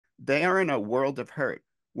They are in a world of hurt.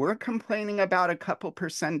 We're complaining about a couple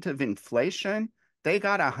percent of inflation. They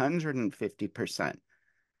got 150%.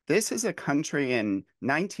 This is a country in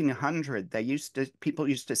 1900 they used to people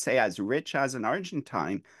used to say as rich as an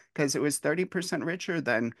Argentine because it was 30% richer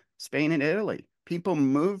than Spain and Italy. People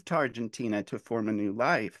moved to Argentina to form a new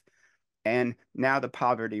life, and now the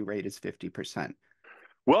poverty rate is 50%.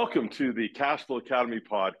 Welcome to the Cashflow Academy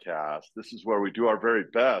podcast. This is where we do our very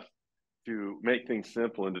best to make things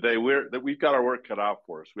simple. And today we've got our work cut out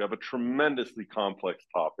for us. We have a tremendously complex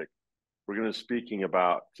topic. We're going to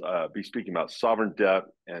be speaking about sovereign debt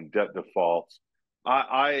and debt defaults.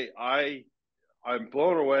 I'm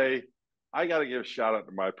blown away. I got to give a shout out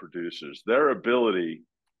to my producers. Their ability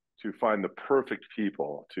to find the perfect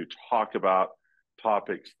people to talk about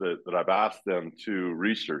topics that I've asked them to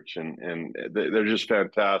research, and they're just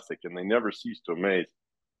fantastic, and they never cease to amaze.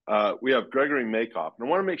 We have Gregory Makoff, and I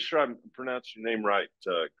want to make sure I'm pronouncing your name right,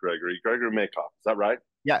 Gregory. Gregory Makoff, is that right?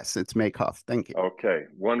 Yes, it's Makoff. Thank you. Okay,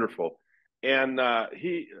 wonderful. And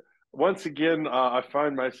once again, I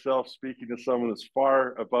find myself speaking to someone that's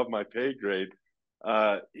far above my pay grade.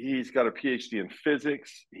 He's got a PhD in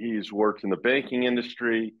physics. He's worked in the banking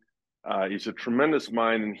industry. He's a tremendous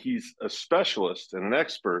mind, and he's a specialist and an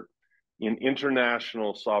expert in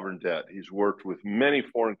international sovereign debt. He's worked with many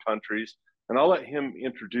foreign countries, and I'll let him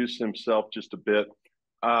introduce himself just a bit.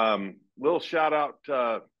 Little shout out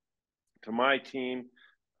to my team.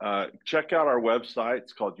 Check out our website.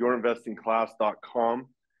 It's called yourinvestingclass.com,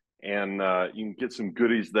 and you can get some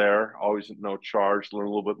goodies there, always at no charge. Learn a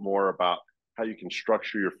little bit more about how you can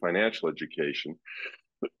structure your financial education.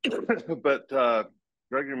 But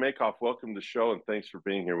Gregory Makoff, welcome to the show, and thanks for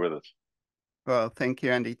being here with us. Well, thank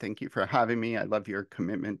you, Andy. Thank you for having me. I love your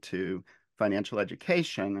commitment to financial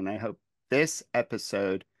education, and I hope this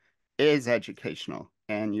episode is educational.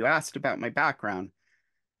 And you asked about my background.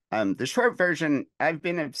 The short version, I've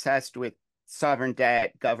been obsessed with sovereign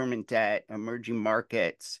debt, government debt, emerging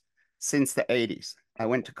markets since the 80s. I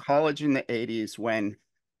went to college in the 80s when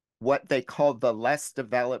what they called the less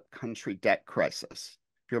developed country debt crisis.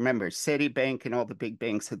 If you remember, Citibank and all the big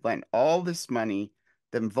banks had lent all this money.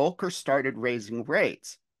 Then Volcker started raising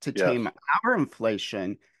rates to Yes. tame our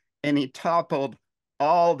inflation, and he toppled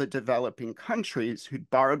all the developing countries who'd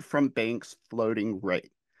borrowed from banks floating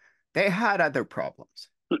rate. They had other problems.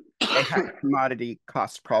 They had commodity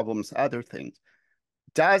cost problems, other things.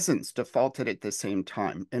 Dozens defaulted at the same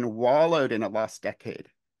time and wallowed in a lost decade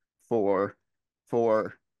for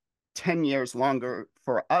for 10 years longer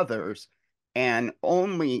for others, and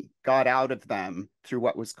only got out of them through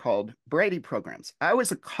what was called Brady programs. I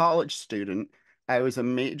was a college student. I was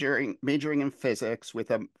majoring in physics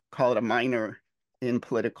with call it a minor in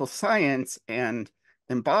political science. And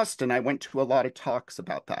in Boston, I went to a lot of talks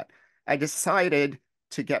about that. I decided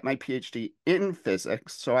to get my PhD in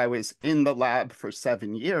physics. So I was in the lab for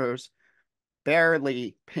 7 years,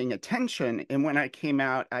 barely paying attention. And when I came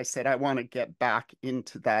out, I said, I want to get back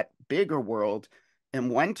into that bigger world, and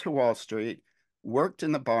went to Wall Street, worked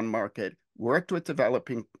in the bond market, worked with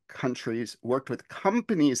developing countries, worked with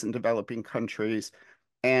companies in developing countries,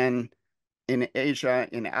 and in Asia,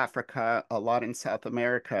 in Africa, a lot in South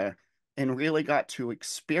America, and really got to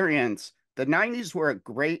experience the 90s were a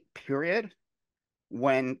great period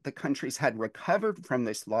when the countries had recovered from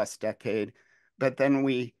this lost decade. But then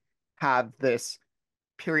we have this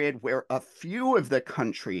period where a few of the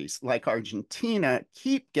countries, like Argentina,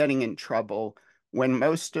 keep getting in trouble when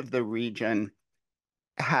most of the region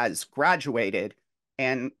has graduated.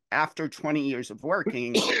 And after 20 years of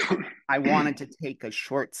working, I wanted to take a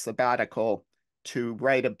short sabbatical to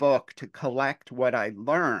write a book to collect what I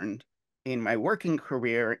learned in my working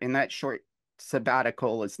career. And that short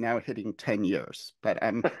sabbatical is now hitting 10 years. But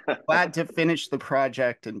I'm glad to finish the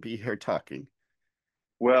project and be here talking.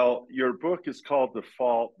 Well, your book is called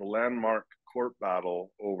Default, the landmark court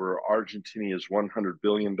battle over Argentina's $100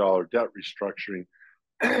 billion debt restructuring.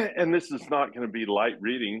 And this is not going to be light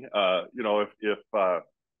reading.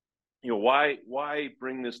 Why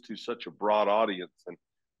bring this to such a broad audience? And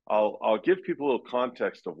I'll give people a little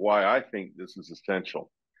context of why I think this is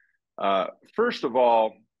essential. First of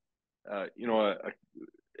all,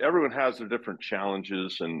 everyone has their different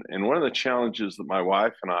challenges, and one of the challenges that my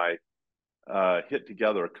wife and I hit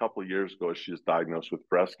together a couple of years ago is she was diagnosed with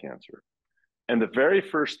breast cancer. And the very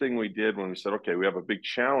first thing we did when we said, okay, we have a big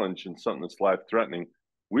challenge and something that's life-threatening,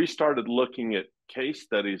 we started looking at case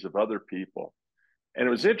studies of other people. And it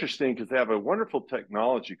was interesting because they have a wonderful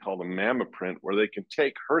technology called a mammoprint where they can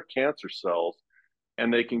take her cancer cells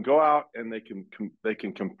and they can go out and they can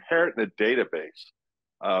compare it in a database.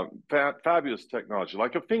 Fabulous technology,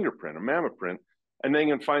 like a fingerprint, a mammoprint, and then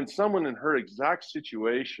can find someone in her exact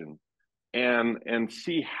situation and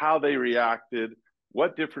see how they reacted,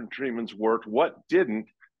 what different treatments worked, what didn't,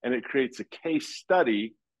 and it creates a case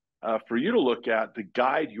study for you to look at to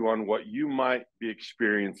guide you on what you might be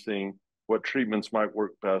experiencing, what treatments might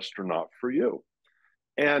work best or not for you.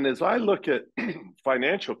 And as I look at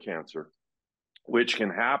financial cancer, which can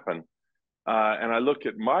happen, and I look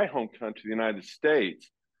at my home country, the United States,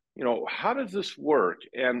 you know, how does this work?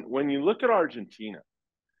 And when you look at Argentina,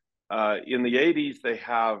 in the 80s, they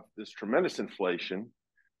have this tremendous inflation.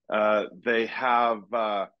 They have,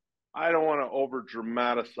 I don't want to over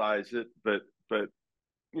dramatize it, but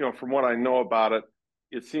you know, from what I know about it,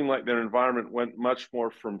 it seemed like their environment went much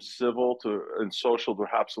more from civil to and social,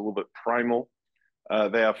 perhaps a little bit primal.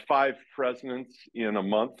 They have 5 presidents in a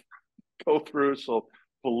month go through, so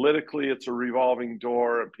politically it's a revolving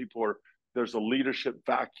door, and there's a leadership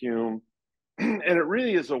vacuum, and it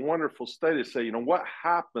really is a wonderful study to say, you know, what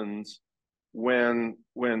happens when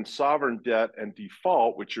sovereign debt and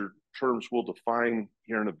default, which your terms will define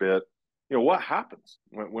here in a bit, you know, what happens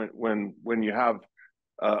when you have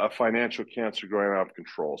a financial cancer going out of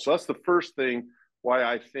control. So that's the first thing why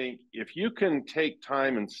I think if you can take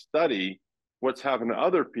time and study what's happened to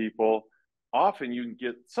other people, often you can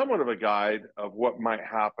get somewhat of a guide of what might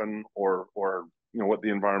happen or you know what the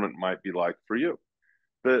environment might be like for you.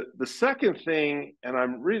 The second thing, and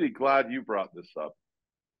I'm really glad you brought this up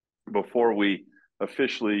before we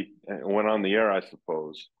officially went on the air, I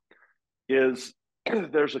suppose, is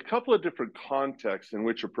there's a couple of different contexts in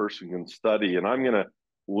which a person can study, and I'm going to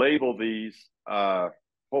label these.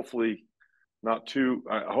 Hopefully, not too.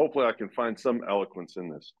 Hopefully, I can find some eloquence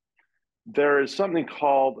in this. There is something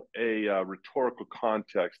called a rhetorical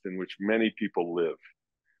context in which many people live.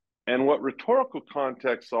 And what rhetorical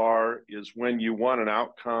contexts are is when you want an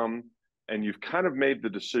outcome and you've kind of made the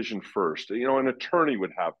decision first. You know, an attorney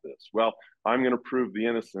would have this. Well, I'm going to prove the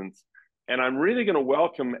innocence, and I'm really going to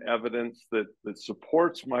welcome evidence that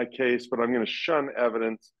supports my case, but I'm going to shun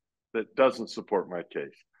evidence that doesn't support my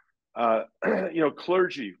case. You know,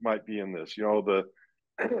 clergy might be in this. You know,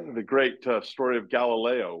 the great story of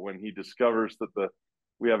Galileo when he discovers that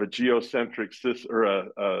we have a geocentric system or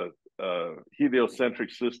a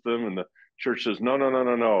heliocentric system, and the church says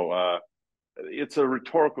no. It's a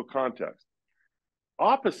rhetorical context.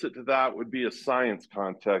 Opposite to that would be a science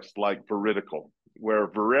context like veridical, where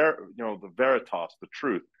you know, the veritas, the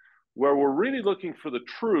truth, where we're really looking for the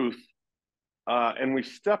truth, and we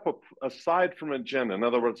step aside from agenda. In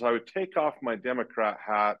other words, I would take off my Democrat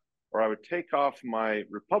hat, or I would take off my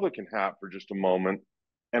Republican hat for just a moment,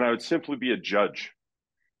 and I would simply be a judge.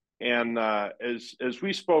 And as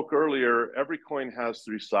we spoke earlier, every coin has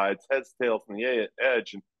 3 sides: heads, tails, and the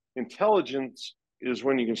edge. And intelligence is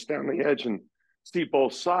when you can stand on the edge and see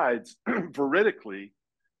both sides veridically,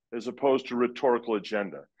 as opposed to rhetorical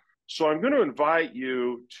agenda. So I'm going to invite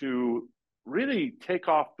you to really take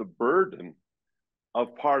off the burden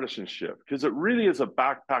of partisanship, because it really is a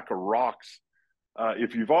backpack of rocks.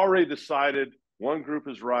 If you've already decided one group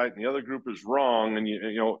is right and the other group is wrong, and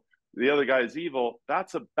you know the other guy is evil,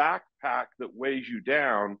 that's a backpack that weighs you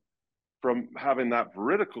down from having that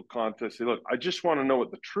veridical context. Say, look, I just want to know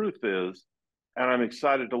what the truth is, and I'm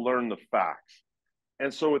excited to learn the facts.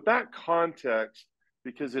 And so with that context,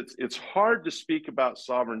 because it's hard to speak about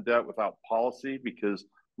sovereign debt without policy, because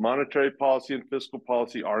monetary policy and fiscal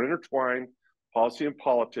policy are intertwined, policy and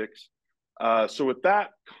politics. So with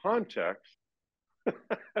that context,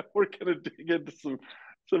 we're going to dig into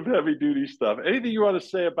some heavy duty stuff. Anything you want to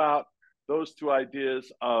say about those 2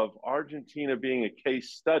 ideas of Argentina being a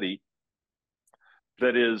case study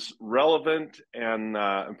that is relevant and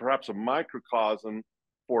perhaps a microcosm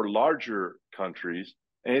for larger countries?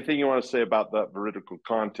 Anything you want to say about that veridical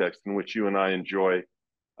context in which you and I enjoy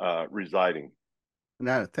residing?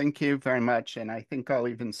 No, thank you very much. And I think I'll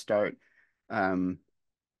even start.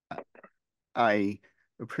 I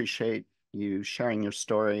appreciate you sharing your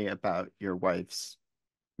story about your wife's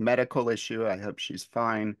medical issue. I hope she's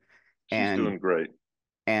fine. She's doing great.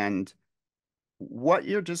 And what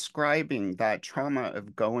you're describing, that trauma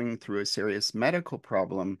of going through a serious medical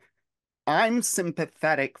problem, I'm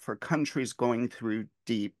sympathetic for countries going through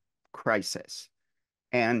deep crisis.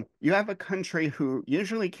 And you have a country who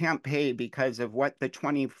usually can't pay because of what the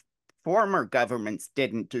 20 former governments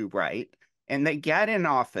didn't do right. And they get in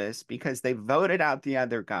office because they voted out the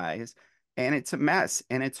other guys, and it's a mess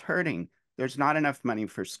and it's hurting. There's not enough money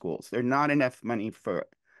for schools. There's not enough money for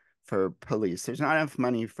police. There's not enough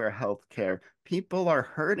money for health care. People are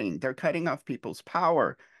hurting. They're cutting off people's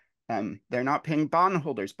power. They're not paying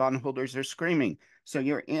bondholders. Bondholders are screaming. So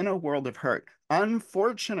you're in a world of hurt.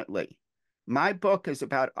 Unfortunately, My book is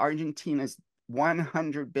about Argentina's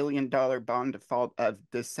 $100 billion bond default of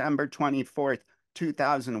December 24th,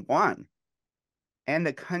 2001. And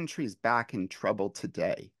the country's back in trouble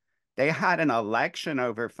today. They had an election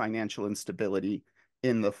over financial instability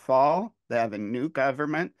in the fall. They have a new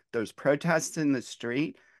government. There's protests in the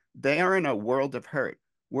street. They are in a world of hurt.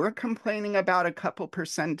 We're complaining about a couple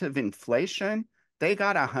percent of inflation. They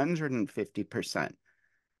got 150%.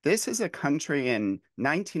 This is a country in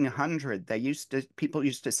 1900 people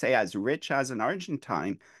used to say as rich as an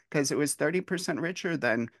Argentine because it was 30% richer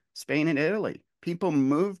than Spain and Italy. People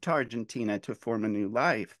moved to Argentina to form a new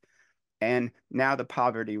life, and now the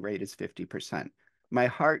poverty rate is 50%. My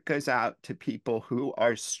heart goes out to people who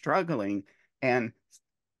are struggling, and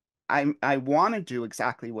I want to do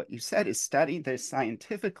exactly what you said, is study this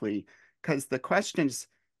scientifically, because the question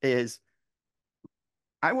is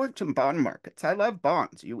I worked in bond markets. I love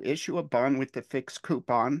bonds. You issue a bond with the fixed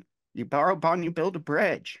coupon, you borrow a bond, you build a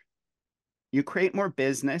bridge. You create more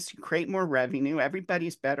business, you create more revenue,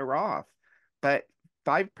 everybody's better off. But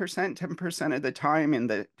 5%, 10% of the time in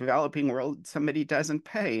the developing world, somebody doesn't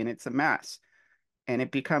pay and it's a mess. And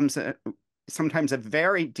it becomes sometimes a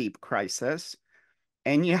very deep crisis.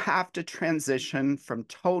 And you have to transition from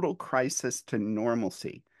total crisis to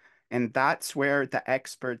normalcy. And that's where the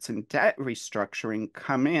experts in debt restructuring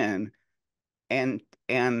come in and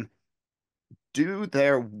do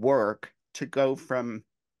their work to go from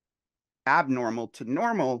abnormal to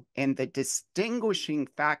normal. And the distinguishing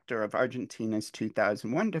factor of Argentina's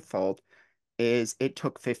 2001 default is it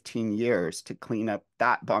took 15 years to clean up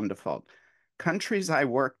that bond default. Countries I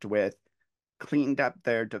worked with cleaned up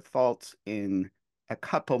their defaults in a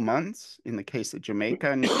couple months, in the case of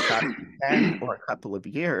Jamaica in 2010, or a couple of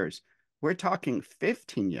years. We're talking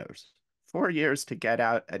 15 years, 4 years to get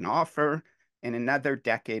out an offer and another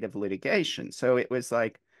decade of litigation. So it was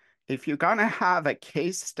like, if you're going to have a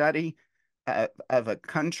case study of a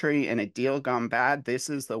country and a deal gone bad, this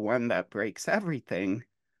is the one that breaks everything.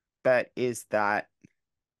 But is that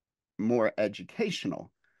more educational?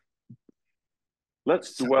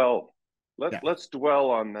 Let's So, dwell. yeah, Let's dwell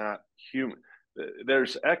on that human.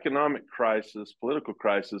 There's economic crisis, political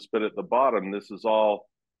crisis, but at the bottom, this is all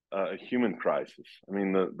a human crisis. I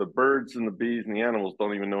mean, the birds and the bees and the animals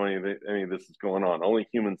don't even know any of this is going on. Only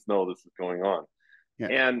humans know this is going on. yeah.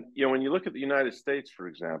 And when you look at the United States, for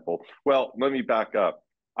example, well, let me back up.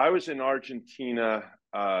 I was in Argentina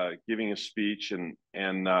giving a speech, and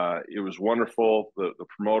it was wonderful. The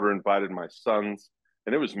promoter invited my sons,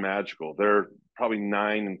 and it was magical. They're probably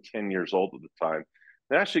 9 and 10 years old at the time.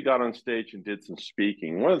 They actually got on stage and did some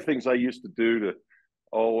speaking. One of the things I used to do it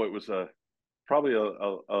was probably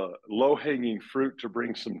a low hanging fruit to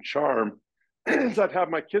bring some charm, is I'd have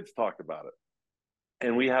my kids talk about it,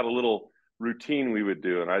 and we had a little routine we would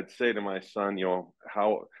do. And I'd say to my son,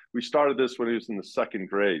 how we started this when he was in the second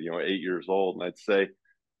grade, 8 years old. And I'd say,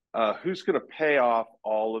 who's going to pay off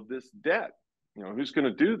all of this debt? Who's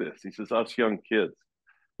going to do this? He says, us young kids.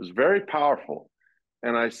 It was very powerful.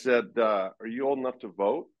 And I said, are you old enough to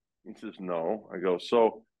vote? He says, no. I go,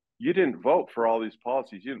 so you didn't vote for all these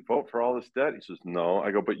policies. You didn't vote for all this debt. He says, no. I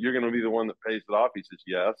go, but you're going to be the one that pays it off. He says,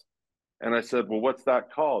 yes. And I said, well, what's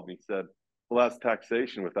that called? And he said, well, that's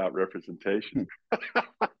taxation without representation.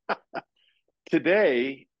 Hmm.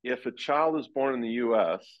 Today, if a child is born in the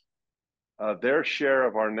U.S., their share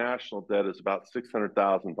of our national debt is about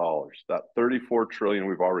 $600,000. That 34 trillion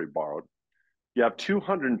we've already borrowed. You have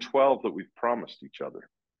 212 that we've promised each other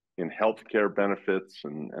in healthcare benefits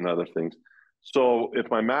and other things. So if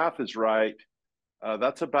my math is right,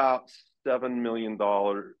 that's about $7 million,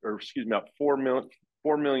 or excuse me, about $4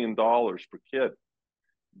 million per kid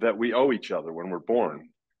that we owe each other when we're born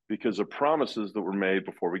because of promises that were made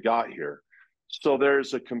before we got here. So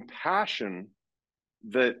there's a compassion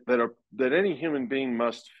that any human being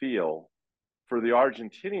must feel for the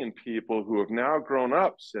Argentinian people who have now grown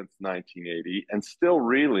up since 1980 and still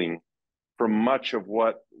reeling from much of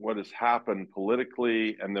what has happened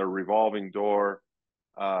politically and their revolving door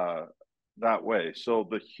that way. So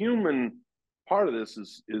the human part of this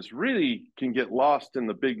is really can get lost in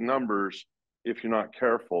the big numbers if you're not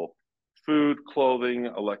careful. Food, clothing,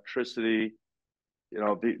 electricity,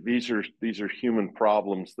 these are human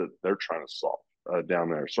problems that they're trying to solve down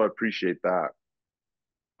there. So I appreciate that.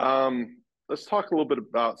 Let's talk a little bit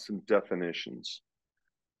about some definitions.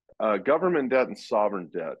 Government debt and sovereign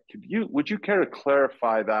debt. Would you care to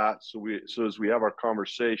clarify that so as we have our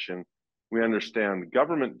conversation, we understand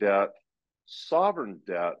government debt, sovereign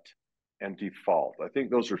debt, and default? I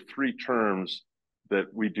think those are three terms that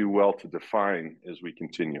we do well to define as we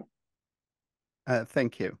continue.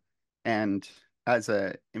 Thank you. And as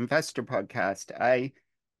a investor podcast,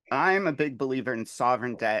 I'm a big believer in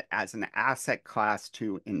sovereign debt as an asset class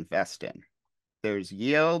to invest in. There's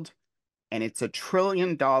yield, and it's $1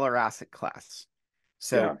 trillion asset class. Yeah.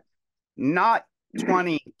 So not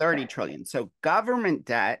 20, 30 trillion. So government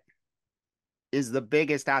debt is the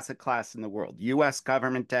biggest asset class in the world. US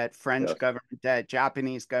government debt, French Yes. government debt,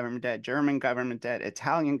 Japanese government debt, German government debt,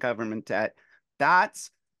 Italian government debt.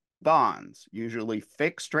 That's bonds, usually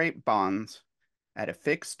fixed rate bonds at a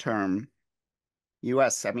fixed term,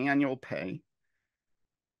 US semi-annual pay,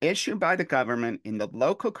 issued by the government in the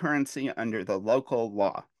local currency under the local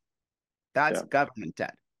law. That's Yeah. government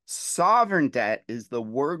debt. Sovereign debt is the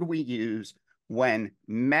word we use when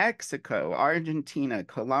Mexico, Argentina,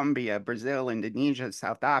 Colombia, Brazil, Indonesia,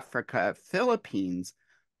 South Africa, Philippines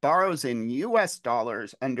borrows in US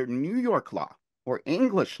dollars under New York law or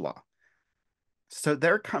English law. So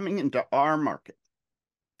they're coming into our market.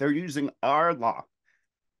 They're using our law.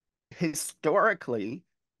 Historically,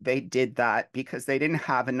 they did that because they didn't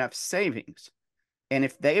have enough savings. And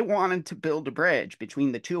if they wanted to build a bridge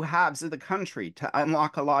between the two halves of the country to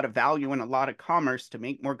unlock a lot of value and a lot of commerce, to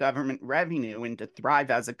make more government revenue and to thrive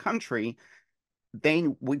as a country, they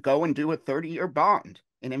would go and do a 30-year bond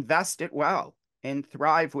and invest it well and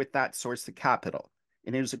thrive with that source of capital.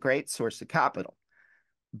 And it was a great source of capital.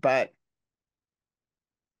 But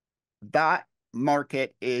that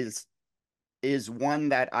market is one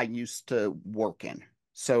that I used to work in.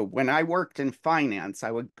 So when I worked in finance,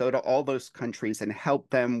 I would go to all those countries and help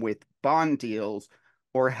them with bond deals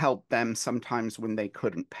or help them sometimes when they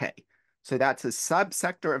couldn't pay. So that's a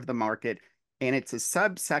subsector of the market, and it's a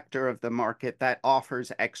subsector of the market that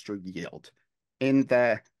offers extra yield. In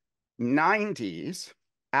the 90s,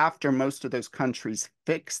 after most of those countries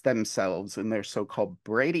fixed themselves in their so-called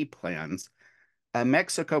Brady plans, a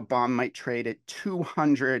Mexico bond might trade at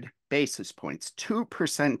 200 basis points,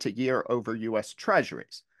 2% a year over US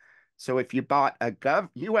treasuries. So if you bought a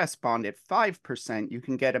US bond at 5%, you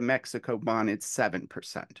can get a Mexico bond at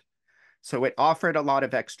 7%. So it offered a lot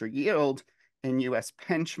of extra yield, and US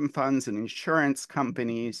pension funds and insurance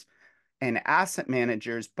companies and asset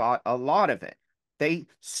managers bought a lot of it. They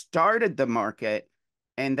started the market,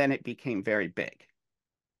 and then it became very big.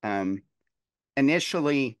 Um,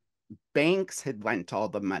 Initially, banks had lent all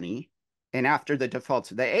the money. And after the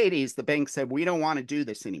defaults of the 80s, the banks said, we don't want to do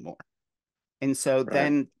this anymore. And so Right.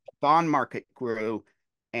 then the bond market grew,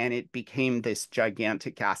 and it became this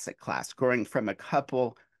gigantic asset class, growing from a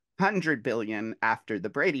couple hundred billion after the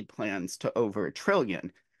Brady plans to over $1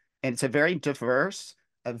 trillion. And it's a very diverse,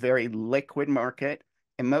 a very liquid market.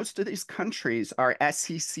 And most of these countries are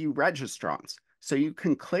SEC registrants. So you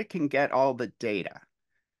can click and get all the data.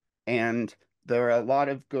 And there are a lot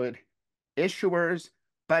of good issuers,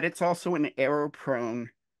 but it's also an error-prone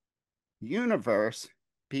universe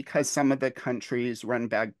because some of the countries run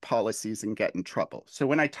bad policies and get in trouble. So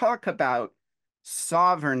when I talk about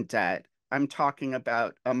sovereign debt, I'm talking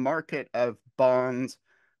about a market of bonds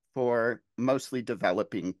for mostly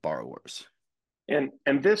developing borrowers. And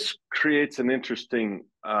this creates an interesting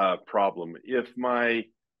problem. If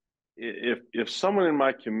someone in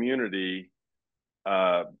my community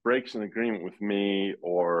breaks an agreement with me,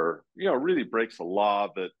 or really breaks a law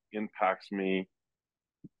that impacts me,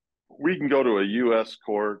 we can go to a U.S.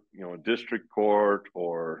 court, a district court,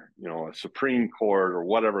 or a Supreme Court, or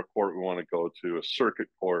whatever court we want to go to, a circuit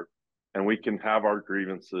court, and we can have our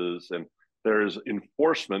grievances, and there's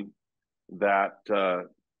enforcement that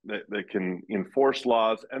that can enforce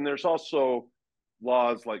laws, and there's also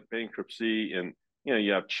laws like bankruptcy, and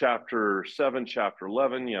you have Chapter 7, Chapter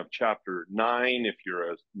 11, you have Chapter 9 if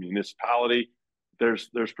you're a municipality. There's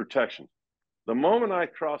protection. The moment I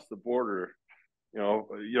crossed the border, so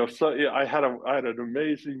I had an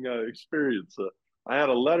amazing experience. I had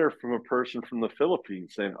a letter from a person from the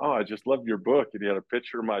Philippines saying, "Oh, I just loved your book," and he had a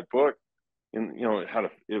picture of my book, and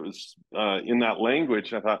it was in that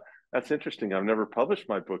language. I thought, that's interesting. I've never published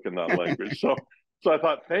my book in that language, so I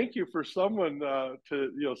thought, thank you for someone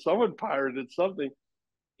someone pirated something.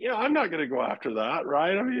 I'm not going to go after that,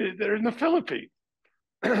 right? I mean, they're in the Philippines.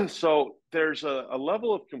 So there's a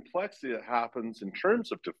level of complexity that happens in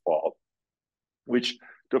terms of default, which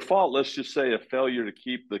default, let's just say a failure to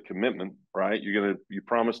keep the commitment, right? You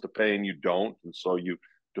promise to pay and you don't, and so you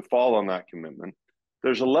default on that commitment.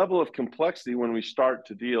 There's a level of complexity when we start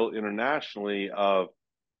to deal internationally of,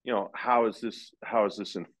 how is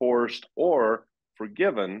this enforced or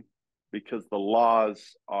forgiven, because the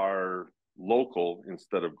laws are local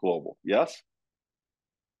instead of global. Yes?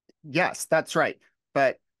 Yes, that's right.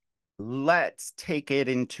 But let's take it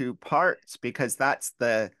in two parts because that's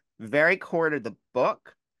the very core to the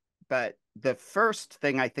book. But the first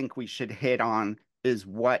thing I think we should hit on is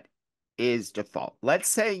what is default. Let's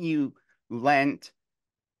say you lent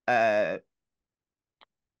a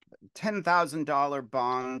 $10,000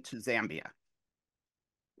 bond to Zambia.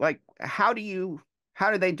 Like, how do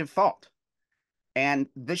they default? And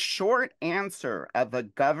the short answer of a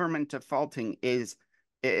government defaulting is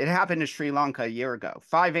it happened to Sri Lanka a year ago.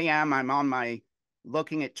 5 a.m., I'm on my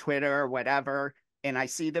looking at Twitter or whatever, and I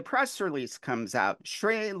see the press release comes out,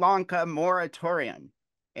 Sri Lanka moratorium.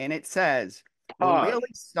 And it says, we're Pause.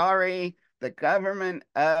 really sorry. The government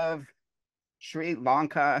of Sri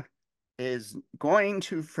Lanka is going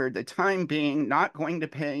to, for the time being, not going to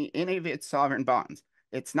pay any of its sovereign bonds.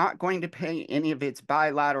 It's not going to pay any of its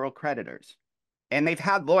bilateral creditors. And they've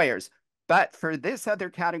had lawyers, but for this other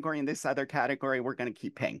category and this other category, we're going to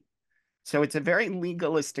keep paying. So it's a very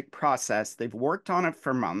legalistic process. They've worked on it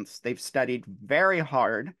for months. They've studied very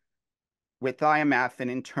hard with IMF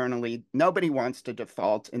and internally. Nobody wants to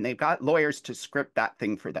default, and they've got lawyers to script that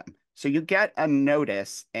thing for them. So you get a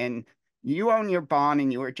notice, and you own your bond,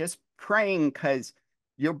 and you were just praying because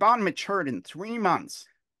your bond matured in 3 months,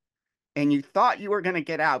 and you thought you were going to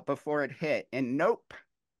get out before it hit, and nope,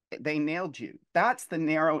 they nailed you. That's the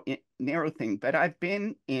narrow thing. But I've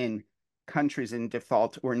been in countries in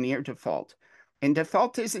default or near default, and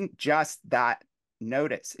default isn't just that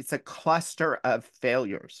notice. It's a cluster of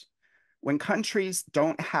failures. When countries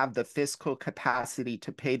don't have the fiscal capacity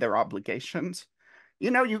to pay their obligations,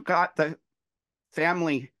 you got the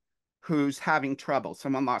family who's having trouble.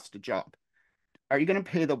 Someone lost a job. Are you going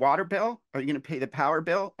to pay the water bill? Are you going to pay the power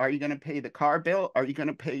bill? Are you going to pay the car bill? Are you going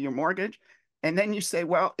to pay your mortgage? And then you say,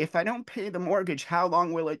 well, if I don't pay the mortgage, how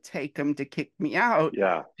long will it take them to kick me out?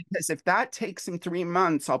 Yeah. Because if that takes them 3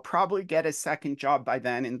 months, I'll probably get a second job by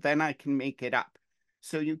then, and then I can make it up.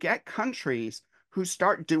 So you get countries who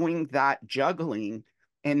start doing that juggling,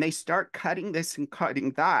 and they start cutting this and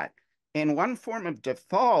cutting that. And one form of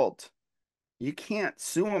default you can't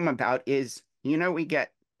sue them about is,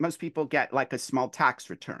 most people get like a small tax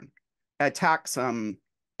return, a tax uh,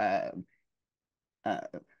 uh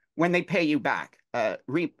when they pay you back,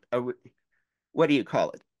 what do you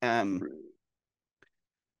call it?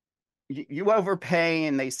 You overpay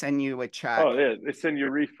and they send you a Oh, check. yeah, they send you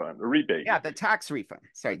a refund, a rebate. Yeah, the tax refund.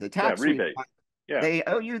 Sorry, the Yeah, tax rebate. refund. Yeah. They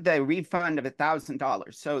owe you the refund of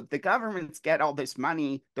 $1,000. So the governments get all this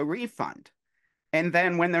money, the refund. And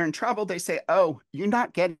then when they're in trouble, they say, oh, you're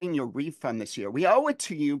not getting your refund this year. We owe it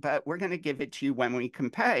to you, but we're going to give it to you when we can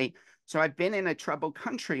pay. So I've been in a troubled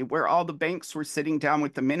country where all the banks were sitting down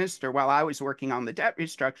with the minister while I was working on the debt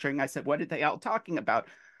restructuring. I said, what are they all talking about?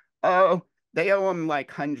 Oh, they owe them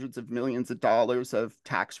like hundreds of millions of dollars of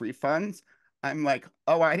tax refunds. I'm like,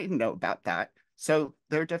 oh, I didn't know about that. So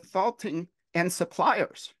they're defaulting and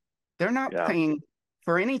suppliers. They're not Yeah. paying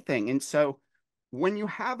for anything. And so when you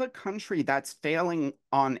have a country that's failing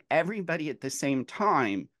on everybody at the same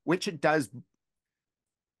time, which it does,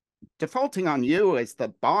 defaulting on you as the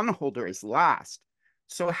bondholder is last.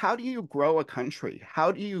 So how do you grow a country?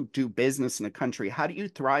 How do you do business in a country? How do you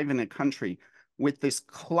thrive in a country with this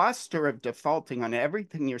cluster of defaulting on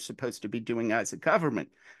everything you're supposed to be doing as a government?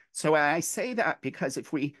 So I say that because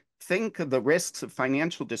if we think of the risks of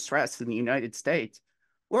financial distress in the United States,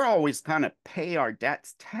 we're always going to pay our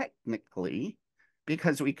debts technically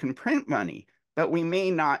because we can print money, but we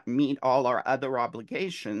may not meet all our other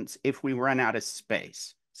obligations if we run out of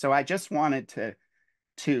space. So I just wanted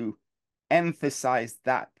to emphasize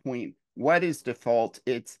that point. What is default?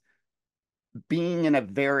 It's being in a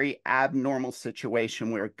very abnormal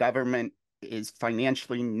situation where government is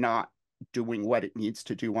financially not doing what it needs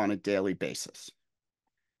to do on a daily basis.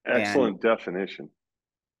 And Excellent definition.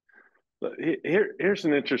 But here's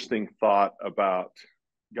an interesting thought about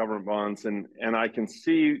government bonds, and I can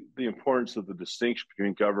see the importance of the distinction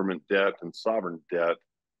between government debt and sovereign debt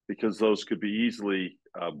because those could be easily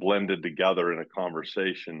blended together in a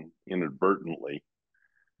conversation inadvertently.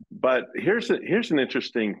 But here's an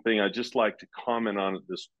interesting thing I'd just like to comment on at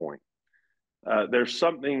this point. There's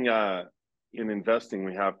something in investing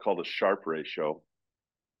we have called a Sharpe ratio,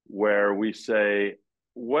 where we say,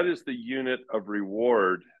 what is the unit of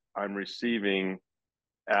reward I'm receiving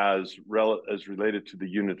as related to the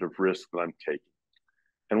unit of risk that I'm taking?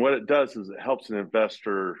 And what it does is it helps an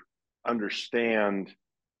investor understand,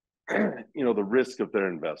 the risk of their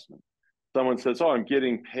investment. Someone says, "Oh, I'm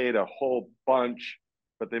getting paid a whole bunch,"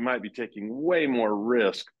 but they might be taking way more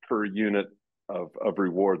risk per unit of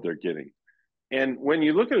reward they're getting. And when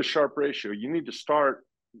you look at a Sharpe ratio, you need to start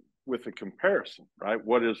with a comparison, right?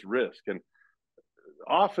 What is risk? And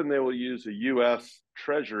often they will use a U.S.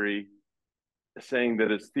 Treasury saying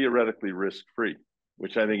that it's theoretically risk-free.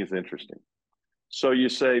 which I think is interesting. So you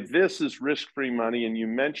say this is risk-free money, and you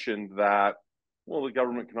mentioned that, well, the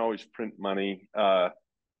government can always print money.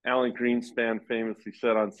 Alan Greenspan famously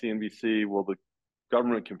said on CNBC, well, the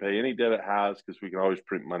government can pay any debt it has because we can always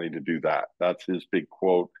print money to do that. That's his big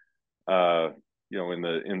quote, in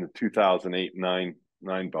the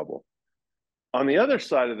 2008-9 bubble. On the other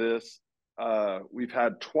side of this, we've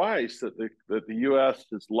had twice that the U.S.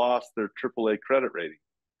 has lost their AAA credit rating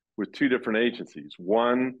with two different agencies.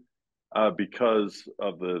 One because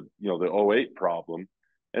of the 08 problem,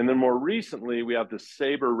 and then more recently we have this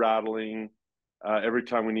saber rattling every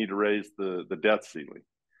time we need to raise the debt ceiling,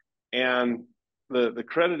 and the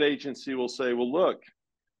credit agency will say, well, look,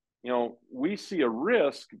 we see a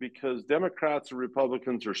risk because Democrats and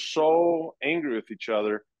Republicans are so angry with each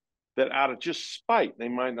other that out of just spite, they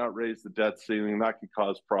might not raise the debt ceiling. That can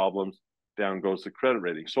cause problems. Down goes the credit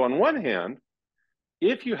rating. So on one hand,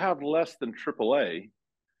 if you have less than AAA,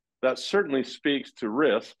 that certainly speaks to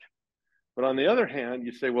risk. But on the other hand,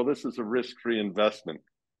 you say, well, this is a risk-free investment.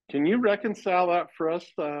 Can you reconcile that for us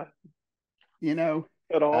at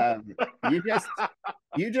all?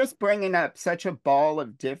 You just bringing up such a ball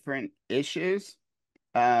of different issues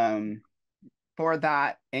for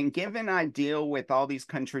that. And given I deal with all these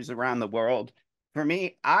countries around the world, for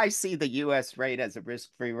me, I see the US rate as a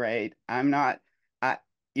risk-free rate. I'm not,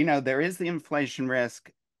 there is the inflation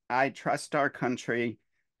risk. I trust our country,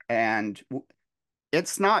 and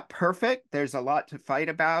it's not perfect. There's a lot to fight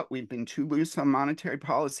about. We've been too loose on monetary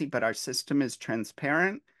policy, but our system is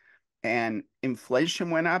transparent, and inflation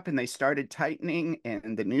went up and they started tightening,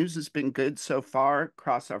 and the news has been good so far.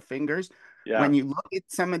 Cross our fingers. Yeah. When you look at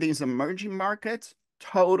some of these emerging markets,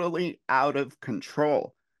 totally out of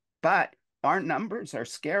control. But our numbers are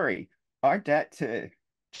scary. Our debt to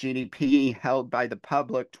GDP held by the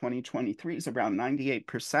public 2023 is around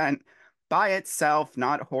 98%. By itself,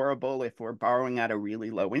 not horrible if we're borrowing at a really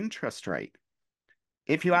low interest rate.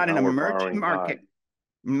 If you had an emerging market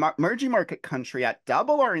country at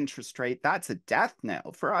double our interest rate, that's a death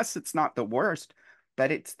knell. For us, it's not the worst,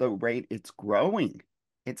 but it's the rate it's growing.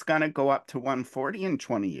 It's going to go up to 140 in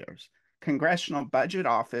 20 years. Congressional Budget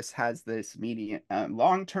Office has this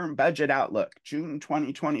long-term budget outlook, June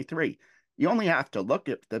 2023. You only have to look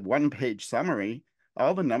at the one-page summary.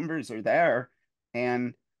 All the numbers are there.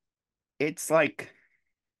 And it's like,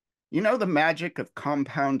 the magic of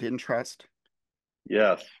compound interest?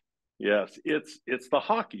 Yes. Yes. It's the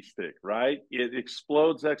hockey stick, right? It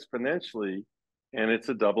explodes exponentially, and it's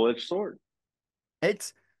a double-edged sword.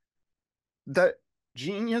 It's the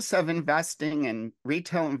genius of investing and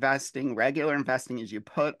retail investing, regular investing, is you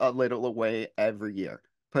put a little away every year.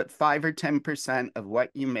 Put 5 or 10% of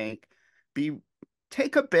what you make.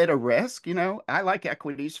 Take a bit of risk. I like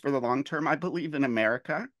equities for the long term. I believe in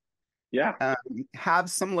America. Yeah. Have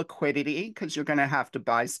some liquidity because you're going to have to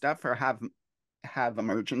buy stuff or have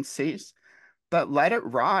emergencies, but let it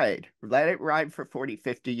ride. Let it ride for 40,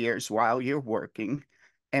 50 years while you're working.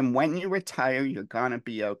 And when you retire, you're going to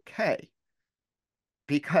be okay,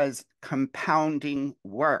 because compounding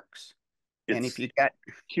works. And if you get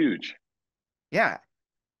huge. Yeah.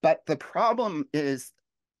 But the problem is,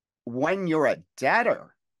 when you're a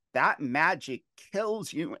debtor, that magic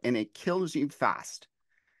kills you, and it kills you fast.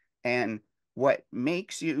 And what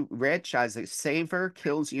makes you rich as a saver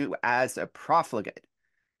kills you as a profligate.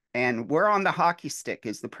 And we're on the hockey stick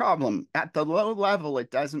is the problem. At the low level,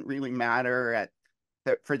 it doesn't really matter.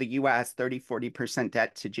 For the US, 30, 40%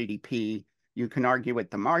 debt to GDP, you can argue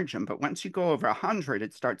with the margin. But once you go over 100,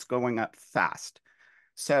 it starts going up fast.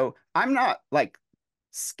 So I'm not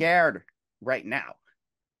scared right now,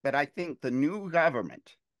 but I think the new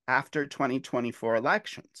government after 2024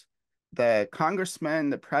 elections, the congressman,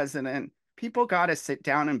 the president, people got to sit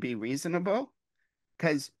down and be reasonable,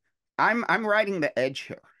 because I'm riding the edge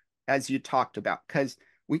here, as you talked about, because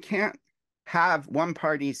we can't have one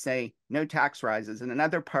party say no tax rises and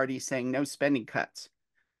another party saying no spending cuts.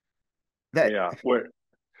 Let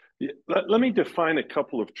me define a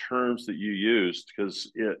couple of terms that you used,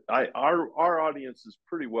 because our audience is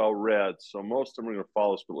pretty well read, so most of them are going to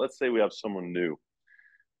follow us. But let's say we have someone new.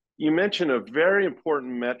 You mentioned a very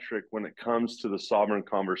important metric when it comes to the sovereign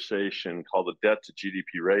conversation called the debt to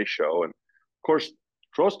GDP ratio. And of course,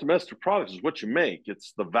 gross domestic product is what you make.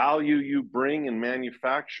 It's the value you bring and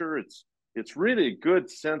manufacture. It's really a good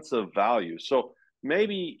sense of value. So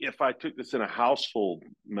maybe if I took this in a household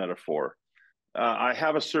metaphor, I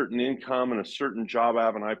have a certain income and a certain job I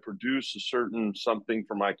have, and I produce a certain something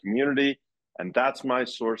for my community, and that's my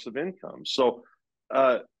source of income. So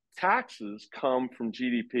taxes come from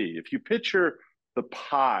GDP. If you picture the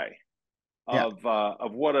pie of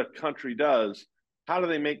what a country does, how do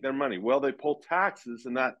they make their money? Well, they pull taxes,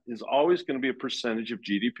 and that is always going to be a percentage of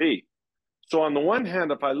GDP. So on the one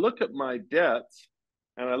hand, if I look at my debts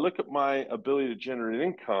and I look at my ability to generate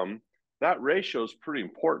income, that ratio is pretty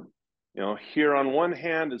important. You know, here on one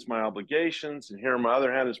hand is my obligations, and here on my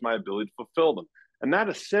other hand is my ability to fulfill them. And that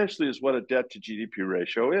essentially is what a debt to GDP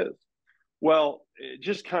ratio is. Well,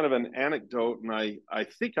 just kind of an anecdote, and I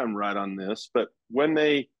think I'm right on this, but when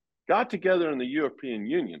they got together in the European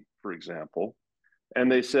Union, for example, and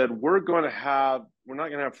they said, we're not going to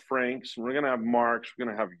have francs, we're going to have marks, we're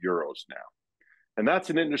going to have euros now. And that's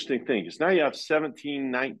an interesting thing because now you have 17,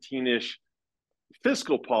 19-ish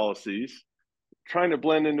fiscal policies trying to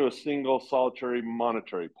blend into a single solitary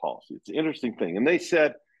monetary policy. It's an interesting thing. And they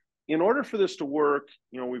said, in order for this to work,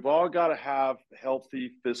 you know, we've all got to have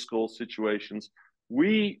healthy fiscal situations.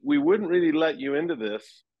 We wouldn't really let you into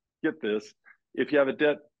this, get this, if you have a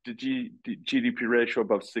debt to GDP ratio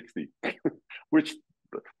above 60, which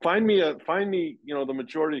find me, you know, the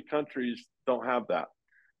majority of countries don't have that.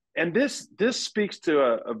 And this speaks to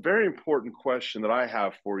a very important question that I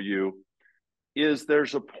have for you is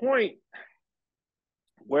there's a point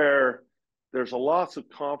where there's a loss of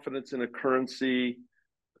confidence in a currency.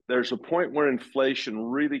 There's a point where inflation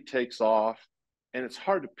really takes off, and it's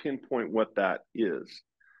hard to pinpoint what that is.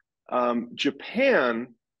 Japan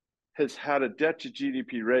has had a debt to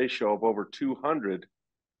GDP ratio of over 200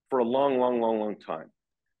 for a long time.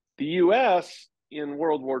 The US in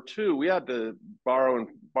World War II, we had to borrow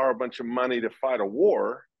a bunch of money to fight a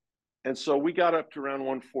war. And so we got up to around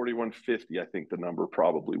 140, 150, I think the number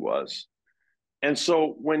probably was. And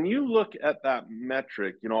so when you look at that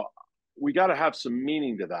metric, you know, we got to have some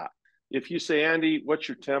meaning to that. If you say, Andy, what's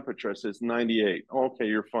your temperature? I says 98. Oh, okay,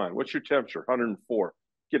 you're fine. What's your temperature? 104.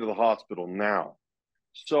 Get to the hospital now.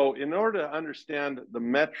 So in order to understand the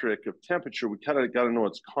metric of temperature, we kind of got to know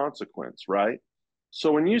its consequence, right?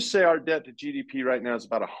 So when you say our debt to GDP right now is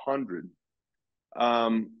about 100,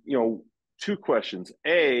 you know, two questions.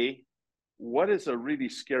 A, what is a really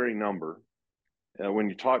scary number when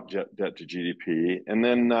you talk debt to GDP? And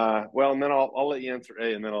then, well, and then I'll let you answer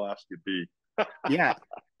A, and then I'll ask you B. Yeah,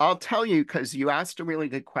 I'll tell you because you asked a really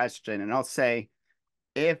good question, and I'll say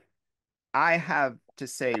if I have to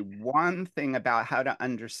say one thing about how to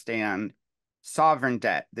understand sovereign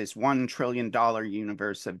debt, this $1 trillion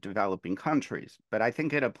universe of developing countries, but I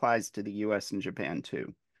think it applies to the US and Japan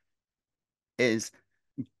too, is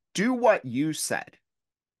do what you said,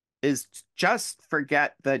 is just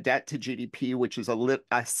forget the debt to GDP, which is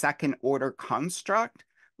a second order construct.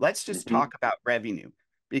 Let's just talk about revenue.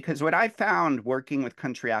 Because what I found working with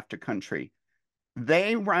country after country,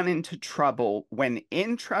 they run into trouble when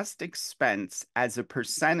interest expense as a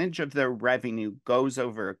percentage of their revenue goes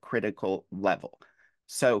over a critical level.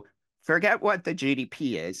 So forget what the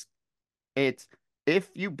GDP is. It's if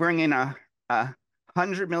you bring in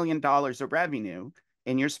 $100 million of revenue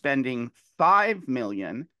and you're spending 5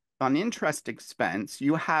 million on interest expense,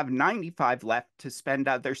 you have 95 left to spend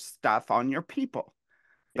other stuff on your people.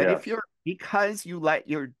 But Yes. if you're, because you let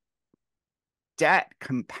your debt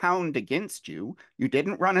compound against you, you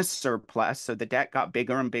didn't run a surplus, so the debt got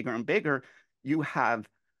bigger and bigger and bigger, you have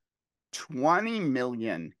 20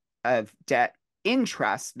 million of debt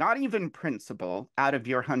interest, not even principal, out of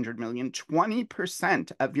your 100 million,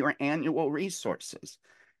 20% of your annual resources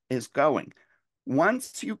is going.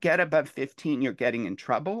 Once you get above 15, you're getting in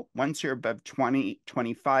trouble. Once you're above 20,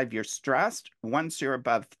 25, you're stressed. Once you're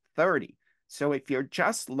above 30. So if you're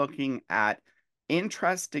just looking at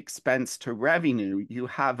interest expense to revenue, you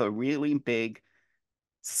have a really big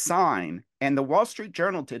sign. And the Wall Street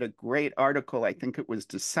Journal did a great article, I think it was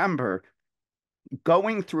December,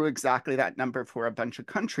 going through exactly that number for a bunch of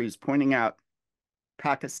countries, pointing out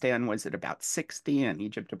Pakistan was at about 60 and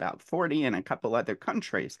Egypt about 40 and a couple other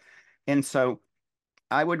countries. And so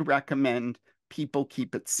I would recommend people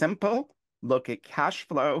keep it simple, look at cash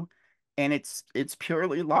flow, and it's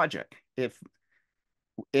purely logic.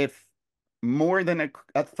 If more than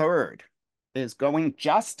a third is going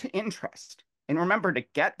just to interest, and remember, to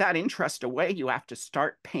get that interest away, you have to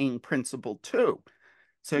start paying principal too.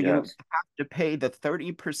 So you Yes. have to pay the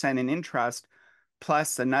 30% in interest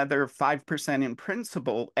plus another 5% in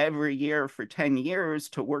principal every year for 10 years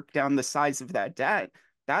to work down the size of that debt.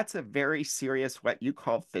 That's a very serious, what you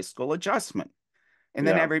call fiscal adjustment. And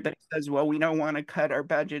then Yeah. everybody says, well, we don't want to cut our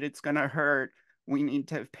budget. It's going to hurt. We need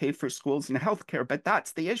to pay for schools and healthcare. But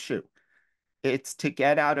that's the issue. It's to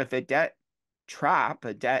get out of a debt trap,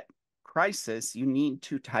 a debt crisis, you need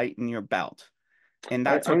to tighten your belt. And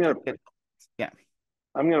that's I'm what, gonna yeah.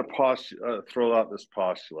 I'm gonna throw out this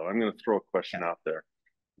postulate. I'm gonna throw a question Yeah. out there.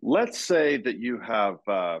 Let's say that you have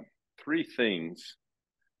three things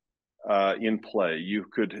in play. You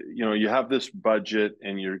could, you have this budget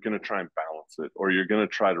and you're going to try and balance it, or you're going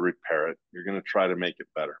to try to repair it. You're going to try to make it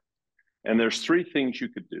better. And there's three things you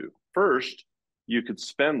could do. First, you could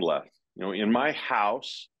spend less. In my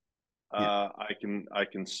house, Yeah. I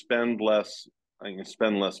can spend less. I can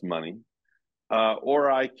spend less money,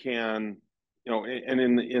 or I can, and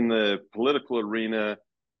in the political arena,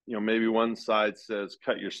 maybe one side says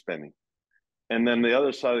cut your spending, and then the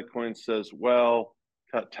other side of the coin says, well,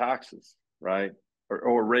 cut taxes, right?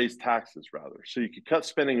 Or raise taxes rather. So you could cut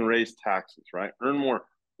spending and raise taxes, right? Earn more,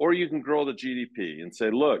 or you can grow the GDP and say,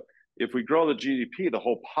 look, if we grow the GDP, the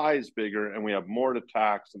whole pie is bigger, and we have more to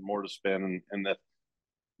tax and more to spend, and that.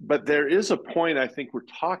 But there is a point I think we're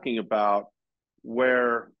talking about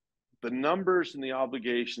where the numbers and the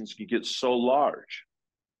obligations can get so large,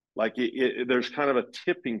 like there's kind of a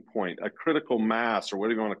tipping point, a critical mass, or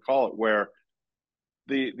whatever you want to call it, where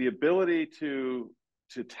the ability to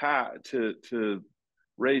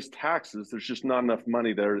raise taxes, there's just not enough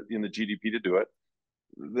money there in the GDP to do it.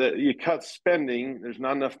 You cut spending, there's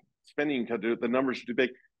not enough spending to do it. The numbers are too big,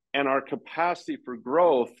 and our capacity for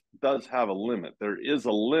growth does have a limit. There is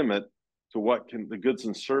a limit to the goods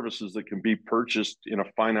and services that can be purchased in a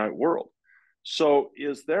finite world. So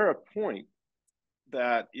is there a point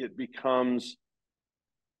that it becomes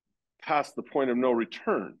past the point of no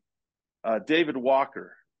return? David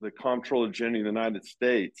Walker, the Comptroller General of the United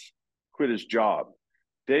States, quit his job.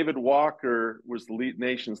 David Walker was the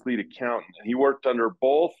nation's lead accountant, and he worked under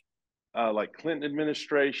both like Clinton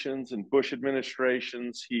administrations and Bush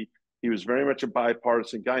administrations. He was very much a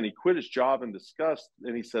bipartisan guy, and he quit his job in disgust.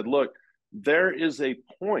 And he said, look, there is a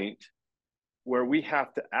point where we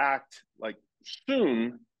have to act like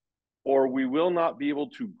soon, or we will not be able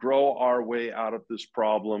to grow our way out of this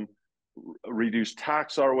problem, reduce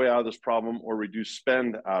tax our way out of this problem, or reduce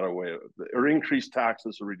spend out of way, or increase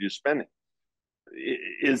taxes or reduce spending.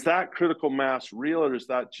 Is that critical mass real, or is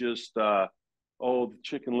that just the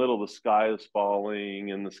Chicken Little, the sky is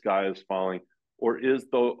falling and the sky is falling, or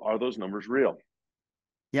are those numbers real?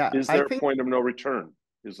 Yeah, Is there a point of no return?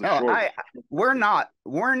 Is the no, short.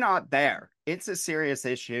 we're not there. It's a serious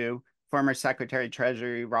issue. Former Secretary of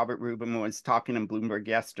Treasury Robert Rubin was talking in Bloomberg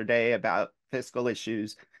yesterday about fiscal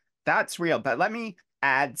issues. That's real. But let me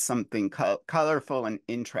add something colorful and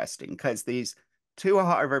interesting, because these two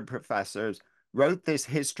Harvard professors wrote this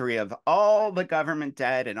history of all the government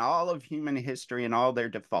debt and all of human history and all their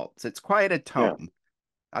defaults. It's quite a Yeah. tome.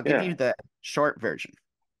 I'll give Yeah. you the short version.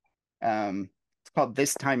 It's called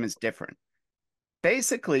This Time is Different.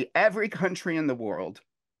 Basically, every country in the world,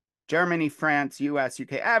 Germany, France, US,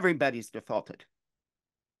 UK, everybody's defaulted.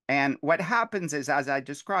 And what happens is, as I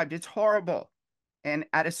described, it's horrible. And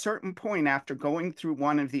at a certain point, after going through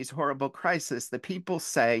one of these horrible crises, the people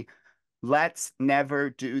say, let's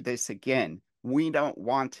never do this again. We don't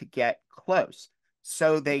want to get close.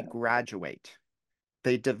 So they graduate.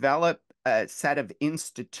 They develop a set of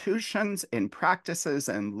institutions and practices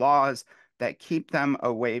and laws that keep them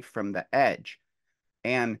away from the edge.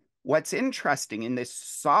 And what's interesting in this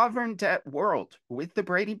sovereign debt world with the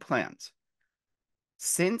Brady plans,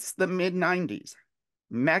 since the mid 90s,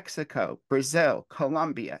 Mexico, Brazil,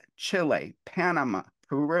 Colombia, Chile, Panama,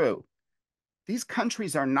 Peru, these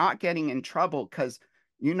countries are not getting in trouble because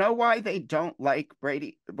you know why they don't like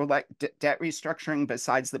debt restructuring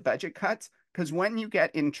besides the budget cuts? Because when you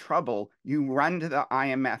get in trouble, you run to the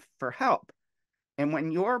IMF for help. And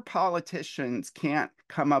when your politicians can't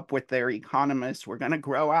come up with their economists, we're going to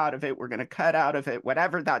grow out of it, we're going to cut out of it,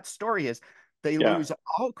 whatever that story is, they lose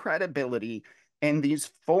all credibility. And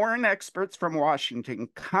these foreign experts from Washington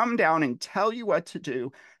come down and tell you what to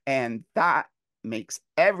do. And that makes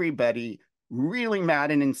everybody really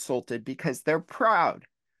mad and insulted because they're proud.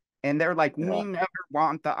 And they're like, we never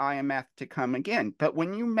want the IMF to come again. But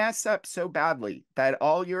when you mess up so badly that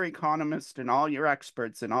all your economists and all your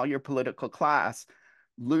experts and all your political class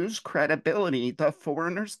lose credibility, the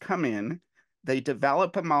foreigners come in, they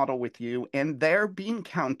develop a model with you, and their bean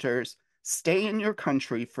counters stay in your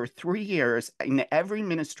country for 3 years in every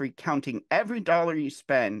ministry, counting every dollar you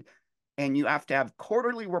spend. And you have to have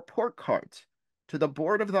quarterly report cards to the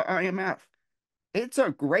board of the IMF. It's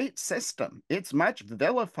a great system. It's much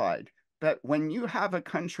vilified. But when you have a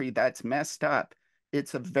country that's messed up,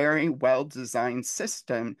 it's a very well-designed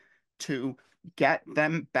system to get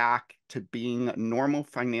them back to being a normal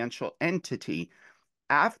financial entity.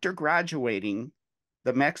 After graduating,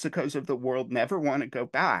 the Mexicos of the world never want to go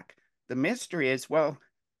back. The mystery is, well,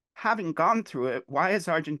 having gone through it, why has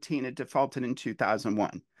Argentina defaulted in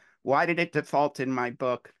 2001? Why did it default in my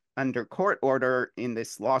book under court order in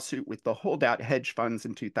this lawsuit with the holdout hedge funds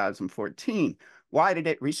in 2014? Why did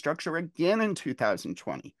it restructure again in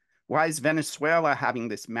 2020? Why is Venezuela having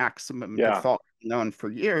this maximum Yeah. default known for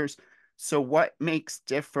years? So what makes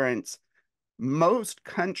difference? Most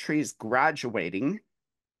countries graduating,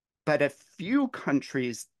 but a few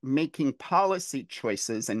countries making policy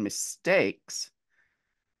choices and mistakes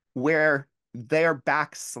where they're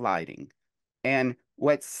backsliding. And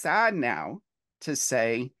what's sad now to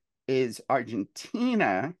say is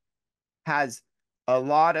Argentina has a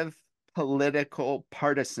lot of political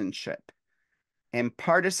partisanship, and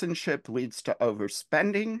partisanship leads to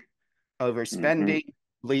overspending. Mm-hmm. Overspending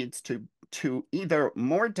leads to either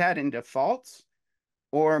more debt and defaults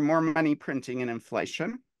or more money printing and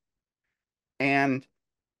inflation. And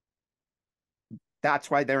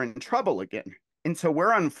that's why they're in trouble again. And so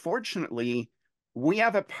we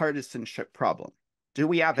have a partisanship problem. Do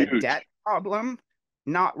we have a Huge. debt problem?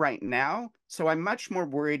 Not right now. So I'm much more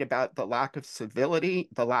worried about the lack of civility,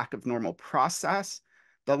 the lack of normal process,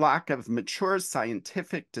 the lack of mature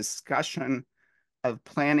scientific discussion of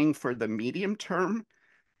planning for the medium term.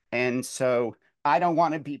 And so I don't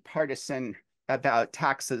want to be partisan about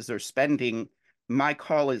taxes or spending. My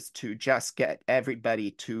call is to just get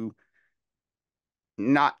everybody to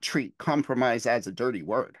not treat compromise as a dirty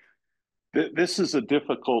word. This is a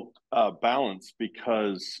difficult balance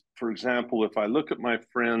because, for example, if I look at my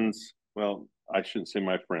friends, well, I shouldn't say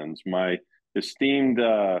my friends, my esteemed,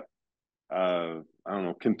 I don't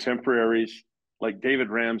know, contemporaries like David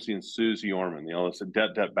Ramsey and Susie Orman, it's a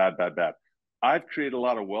debt, debt, bad, bad, bad. I've created a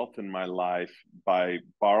lot of wealth in my life by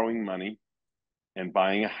borrowing money and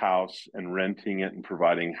buying a house and renting it and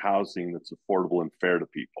providing housing that's affordable and fair to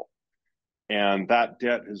people. And that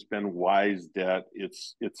debt has been wise debt.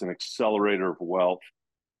 It's an accelerator of wealth.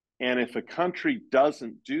 And if a country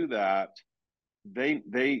doesn't do that, they're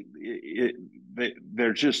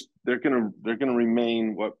gonna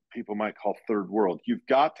remain what people might call third world. You've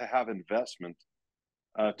got to have investment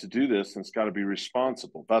to do this, and it's got to be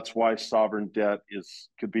responsible. That's why sovereign debt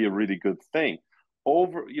could be a really good thing.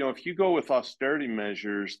 If you go with austerity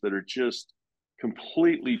measures that are just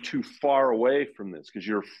completely too far away from this because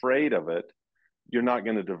you're afraid of it, you're not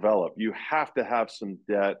going to develop. You have to have some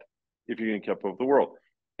debt if you're going to keep up with the world.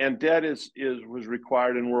 And debt was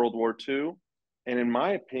required in World War II, and in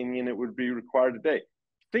my opinion, it would be required today.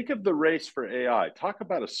 Think of the race for AI. Talk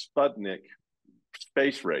about a Sputnik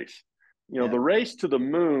space race. Yeah. The race to the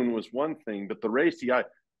moon was one thing, but the race to AI,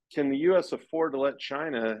 can the U.S. afford to let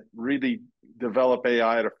China really develop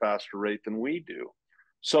AI at a faster rate than we do?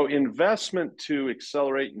 So investment to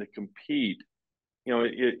accelerate and to compete,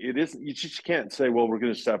 it isn't. You just can't say, well, we're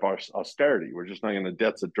going to have our austerity. We're just not going to.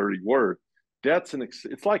 Debt's a dirty word.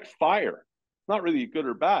 It's like fire. It's not really good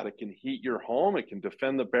or bad. It can heat your home. It can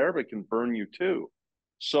defend the bear, but it can burn you too.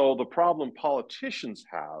 So the problem politicians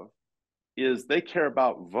have is they care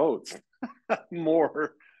about votes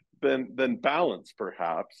more than balance,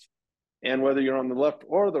 perhaps. And whether you're on the left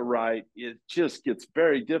or the right, it just gets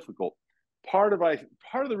very difficult. Part of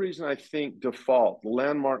the reason I think default, the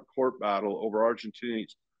landmark court battle over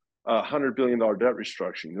Argentina's $100 billion debt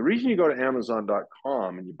restructuring, the reason you go to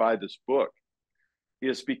Amazon.com and you buy this book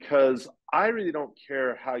is because I really don't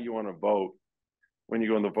care how you want to vote when you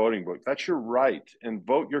go in the voting book. That's your right, and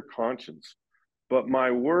vote your conscience. But my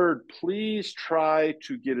word, please try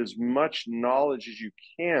to get as much knowledge as you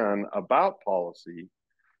can about policy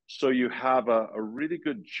so you have a really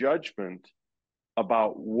good judgment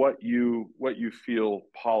about what you feel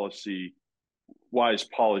wise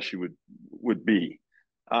policy would be.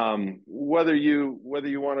 Whether you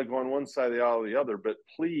want to go on one side of the aisle or the other, but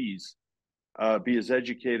please be as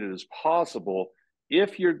educated as possible.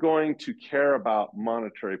 If you're going to care about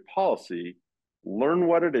monetary policy, learn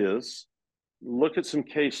what it is, look at some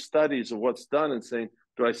case studies of what's done and saying,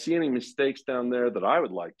 do I see any mistakes down there that I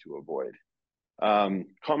would like to avoid?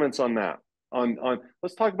 Comments on that.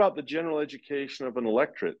 Let's talk about the general education of an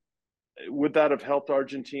electorate. Would that have helped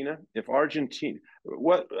Argentina? If Argentina,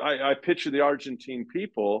 what I picture the Argentine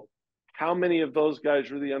people, how many of those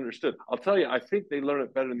guys really understood? I'll tell you, I think they learn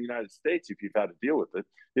it better in the United States if you've had to deal with it.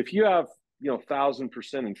 If you have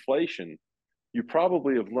 1,000% inflation, you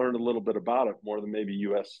probably have learned a little bit about it more than maybe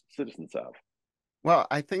U.S. citizens have. Well,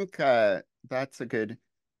 I think that's a good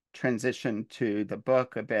transition to the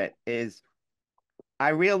book a bit. Is I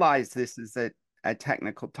realize this is a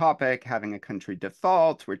technical topic, having a country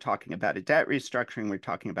default. We're talking about a debt restructuring. We're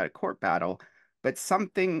talking about a court battle. But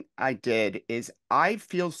something I did is I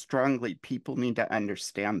feel strongly people need to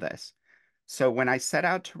understand this. So when I set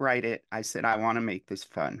out to write it, I said, I want to make this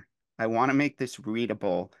fun. I want to make this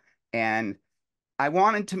readable. And I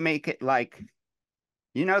wanted to make it like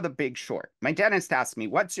You know, The Big Short. My dentist asked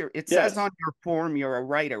me, it says Yes. on your form you're a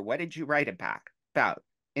writer. What did you write it back about?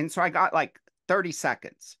 And so I got like 30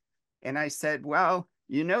 seconds. And I said, well,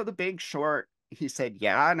 you know, The Big Short. He said,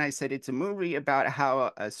 yeah. And I said, it's a movie about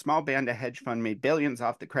how a small band of hedge fund made billions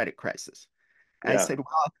off the credit crisis. I Yeah. said,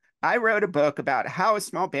 well, I wrote a book about how a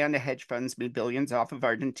small band of hedge funds made billions off of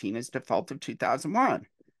Argentina's default of 2001.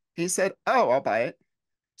 He said, oh, I'll buy it.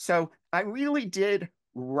 So I really did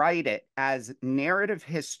write it as narrative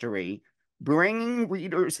history, bringing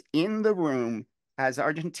readers in the room as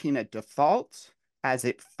Argentina defaults, as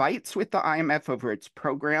it fights with the IMF over its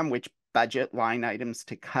program, which budget line items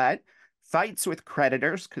to cut, fights with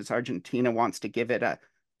creditors because Argentina wants to give it a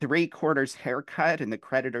three-quarters haircut and the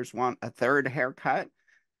creditors want a third haircut,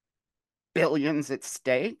 billions at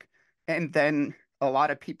stake. And then a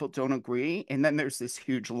lot of people don't agree. And then there's this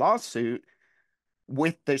huge lawsuit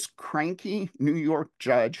with this cranky New York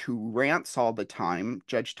judge who rants all the time,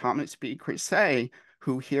 Judge Thomas B. Crissay,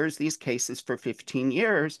 who hears these cases for 15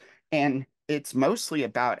 years. And it's mostly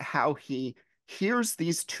about how he hears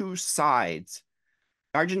these two sides.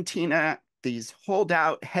 Argentina, these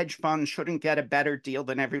holdout hedge funds shouldn't get a better deal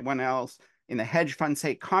than everyone else. And the hedge funds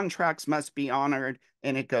say contracts must be honored.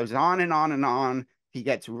 And it goes on and on and on. He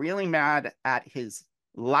gets really mad at his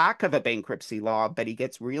lack of a bankruptcy law, but he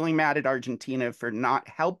gets really mad at Argentina for not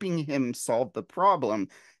helping him solve the problem.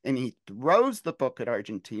 And he throws the book at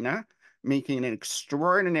Argentina, making an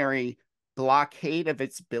extraordinary blockade of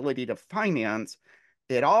its ability to finance.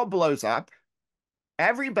 It all blows up.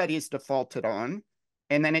 Everybody's defaulted on.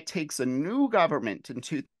 And then it takes a new government in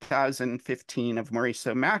 2015 of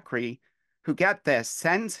Mauricio Macri, who, get this,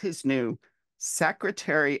 sends his new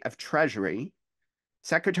Secretary of Treasury,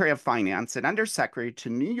 Secretary of Finance, and Undersecretary to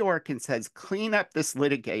New York and says, clean up this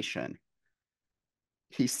litigation.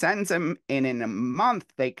 He sends him, and in a month,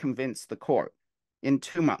 they convince the court, in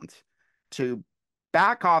 2 months, to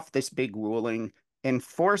back off this big ruling and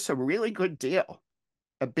force a really good deal,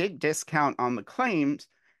 a big discount on the claims.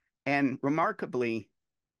 And remarkably,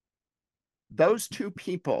 those two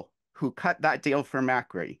people who cut that deal for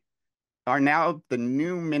Macri are now the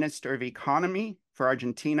new Minister of Economy for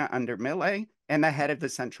Argentina under Milei and the head of the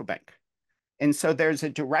central bank. And so there's a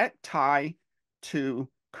direct tie to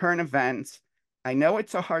current events. I know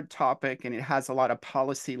it's a hard topic and it has a lot of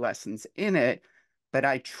policy lessons in it, but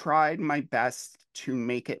I tried my best to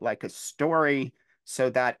make it like a story so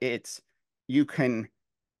that you can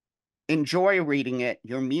enjoy reading it.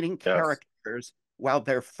 You're meeting Yes. characters while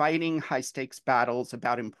they're fighting high stakes battles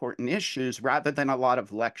about important issues rather than a lot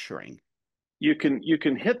of lecturing. You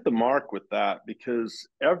can hit the mark with that because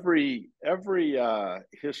every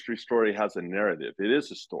history story has a narrative. It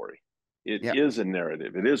is a story. It Yeah. is a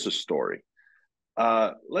narrative. It is a story.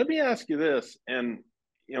 Let me ask you this, and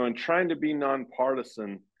in trying to be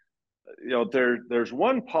nonpartisan, there's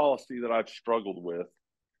one policy that I've struggled with,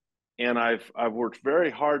 and I've worked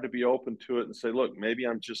very hard to be open to it and say, look, maybe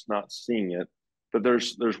I'm just not seeing it. But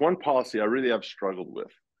there's one policy I really have struggled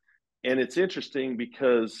with, and it's interesting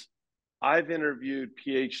because I've interviewed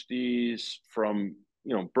PhDs from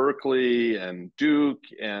Berkeley and Duke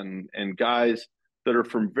and guys that are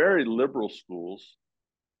from very liberal schools,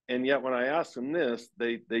 and yet when I ask them this,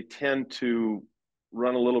 they tend to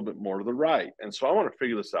run a little bit more to the right. And so I want to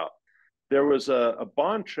figure this out. There was a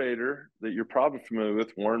bond trader that you're probably familiar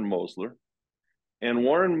with, Warren Mosler, and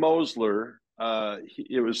Warren Mosler,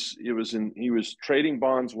 he was trading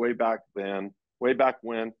bonds way back then, way back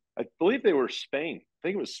when I believe they were Spain. I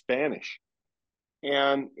think it was Spanish,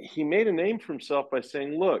 and he made a name for himself by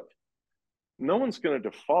saying, "Look, no one's going to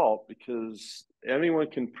default because anyone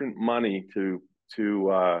can print money to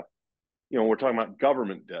we're talking about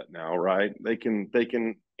government debt now, right? They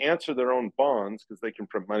can answer their own bonds because they can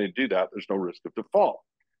print money to do that. There's no risk of default."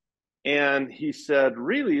 And he said,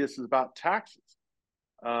 really, this is about taxes.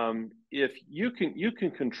 If you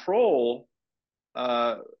can control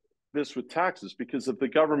this with taxes, because if the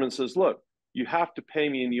government says, look, you have to pay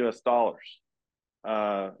me in US dollars,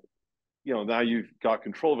 uh, now you've got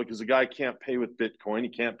control of it because the guy can't pay with Bitcoin, he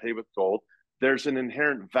can't pay with gold. There's an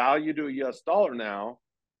inherent value to a US dollar now,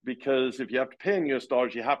 because if you have to pay in US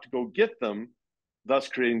dollars, you have to go get them, thus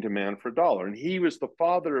creating demand for a dollar. And he was the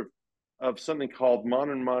father of something called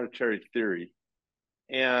modern monetary theory.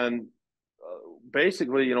 And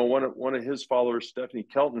basically, one of his followers, Stephanie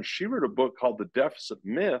Kelton, she wrote a book called The Deficit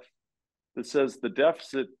Myth that says the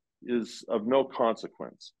deficit is of no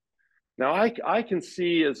consequence. Now, I can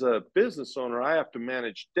see as a business owner, I have to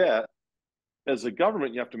manage debt. As a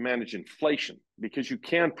government, you have to manage inflation because you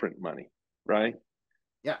can print money, right?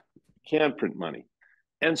 Yeah. You can print money.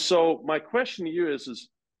 And so my question to you is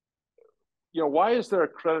why is there a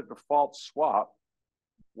credit default swap?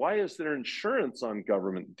 Why is there insurance on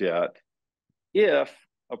government debt if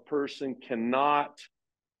a person cannot,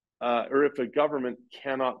 or if a government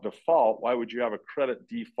cannot default? Why would you have a credit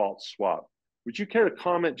default swap? Would you care to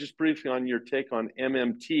comment just briefly on your take on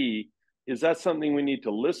MMT? Is that something we need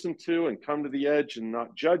to listen to and come to the edge and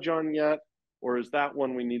not judge on yet? Or is that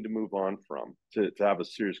one we need to move on from to have a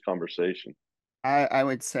serious conversation? I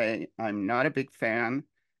would say I'm not a big fan.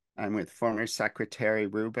 I'm with former Secretary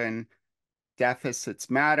Rubin.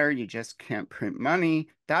 Deficits matter. You just can't print money.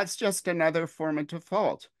 That's just another form of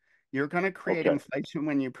default. You're going to create Okay. inflation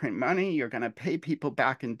when you print money. You're going to pay people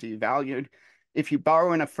back and devalued. If you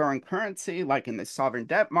borrow in a foreign currency, like in the sovereign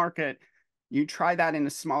debt market, you try that in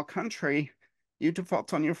a small country, you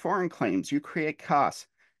default on your foreign claims. You create costs.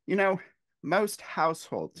 You know, most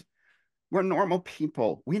households, we're normal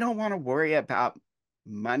people. We don't want to worry about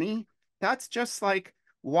money. That's just like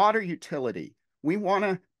water utility. We want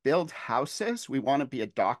to build houses. We want to be a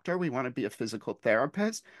doctor. We want to be a physical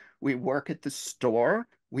therapist. We work at the store.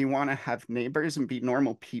 We want to have neighbors and be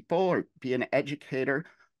normal people or be an educator.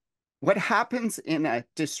 What happens in a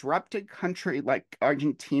disrupted country like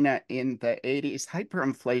Argentina in the 80s,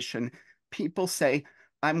 hyperinflation, people say,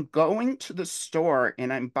 I'm going to the store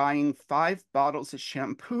and I'm buying 5 bottles of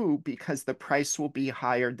shampoo because the price will be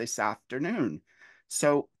higher this afternoon.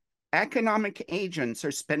 So economic agents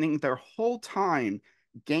are spending their whole time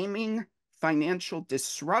gaming financial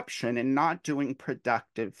disruption and not doing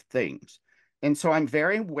productive things. And so I'm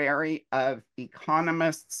very wary of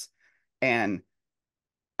economists and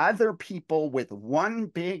other people with one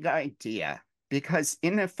big idea. Because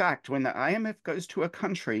in effect, when the IMF goes to a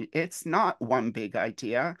country, it's not one big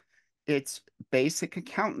idea. It's basic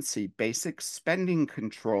accountancy, basic spending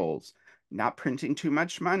controls, not printing too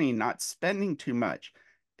much money, not spending too much.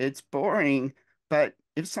 It's boring, but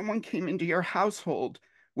if someone came into your household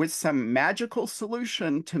with some magical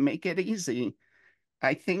solution to make it easy,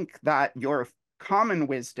 I think that your common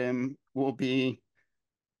wisdom will be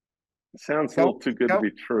It sounds a don't little too good to don't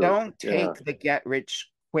be true. don't Yeah. take the get rich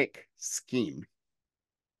quick scheme.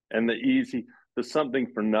 And the something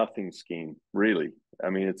for nothing scheme, really. I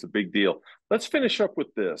mean, it's a big deal. Let's finish up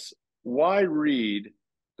with this. Why read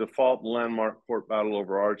Default and Landmark Court Battle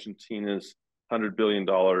over Argentina's $100 billion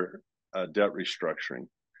debt restructuring?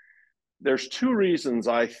 There's two reasons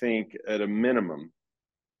I think, at a minimum,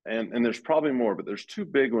 and there's probably more, but there's two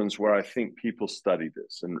big ones where I think people study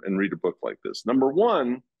this and read a book like this. Number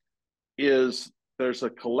one is there's a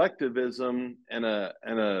collectivism and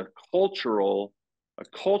a cultural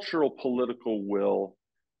political will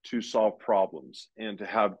to solve problems and to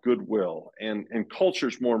have goodwill, and culture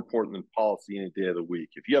is more important than policy any day of the week.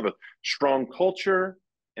 If you have a strong culture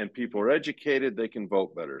and people are educated, they can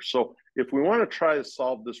vote better. So if we want to try to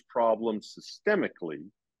solve this problem systemically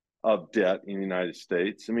of debt in the United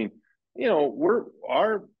States, I mean, we're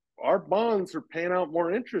our bonds are paying out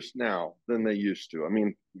more interest now than they used to. I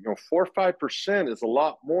mean, 4 or 5% is a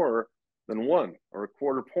lot more than 1 or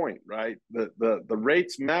 1/4 point, right? The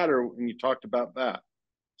rates matter when you talked about that.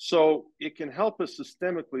 So it can help us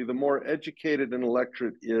systemically. The more educated an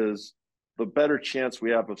electorate is, the better chance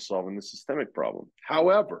we have of solving the systemic problem.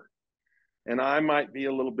 However, and I might be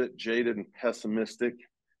a little bit jaded and pessimistic,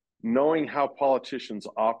 knowing how politicians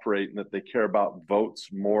operate and that they care about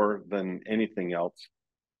votes more than anything else,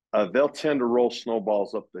 they'll tend to roll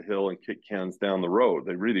snowballs up the hill and kick cans down the road.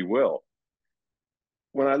 They really will.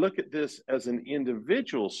 When I look at this as an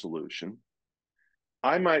individual solution,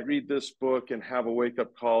 I might read this book and have a wake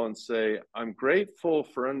up call and say, I'm grateful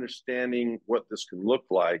for understanding what this can look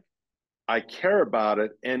like. I care about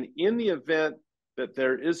it. And in the event that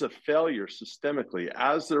there is a failure systemically,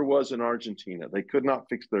 as there was in Argentina, they could not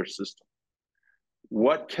fix their system.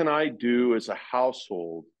 What can I do as a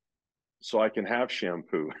household so I can have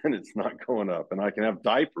shampoo and it's not going up, and I can have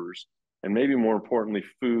diapers, and maybe more importantly,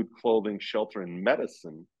 food, clothing, shelter, and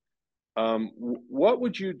medicine? What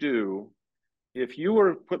would you do if you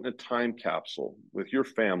were put in a time capsule with your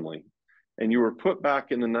family and you were put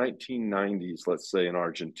back in the 1990s, let's say in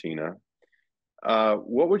Argentina?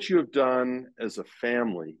 What would you have done as a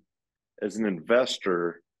family, as an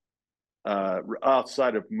investor,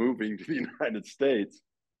 outside of moving to the United States?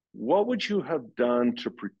 What would you have done to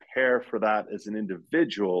prepare for that as an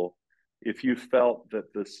individual if you felt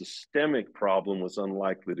that the systemic problem was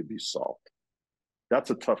unlikely to be solved? That's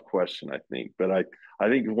a tough question, I think, but I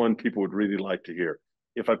think one people would really like to hear.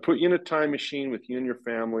 If I put you in a time machine with you and your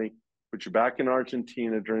family, put you back in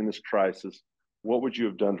Argentina during this crisis, what would you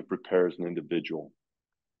have done to prepare as an individual?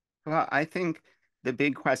 Well, I think the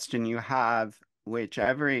big question you have, which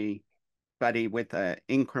every anybody with an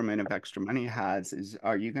increment of extra money has is,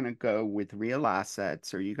 are you going to go with real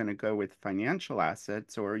assets? Are you going to go with financial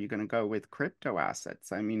assets? Or are you going to go with crypto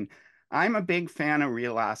assets? I mean, I'm a big fan of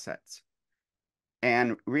real assets,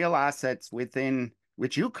 and real assets within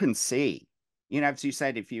which you can see. As you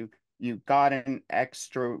said, if you got an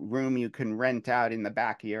extra room you can rent out in the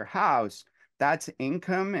back of your house, that's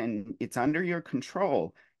income and it's under your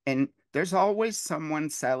control. And there's always someone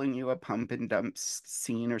selling you a pump and dump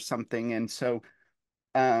scene or something. And so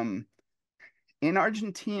um, in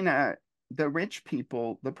Argentina, the rich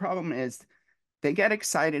people, the problem is they get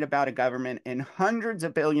excited about a government and hundreds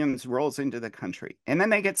of billions rolls into the country. And then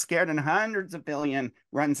they get scared and hundreds of billion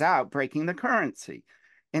runs out, breaking the currency.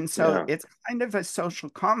 And so Yeah. it's kind of a social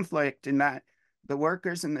conflict in that the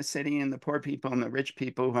workers in the city and the poor people and the rich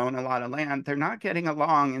people who own a lot of land, they're not getting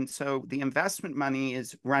along. And so the investment money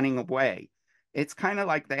is running away. It's kind of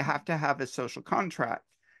like they have to have a social contract.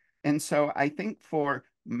 And so I think for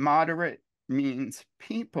moderate means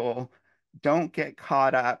people don't get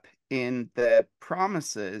caught up in the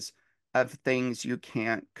promises of things you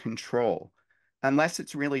can't control unless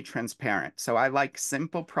it's really transparent. So I like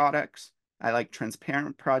simple products. I like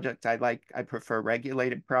transparent products. I prefer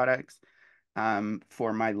regulated products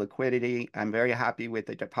for my liquidity. I'm very happy with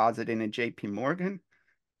a deposit in a JP Morgan.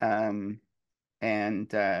 Um,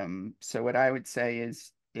 so what I would say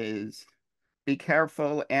is be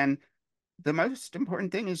careful. And the most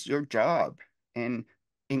important thing is your job and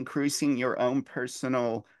increasing your own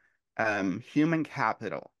personal human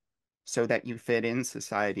capital so that you fit in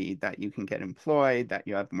society, that you can get employed, that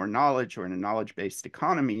you have more knowledge or in a knowledge-based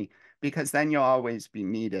economy, because then you'll always be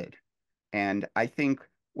needed. And I think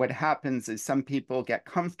what happens is some people get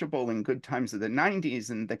comfortable in good times of the 90s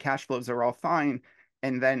and the cash flows are all fine.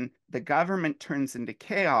 And then the government turns into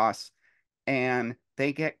chaos and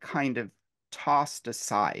they get kind of tossed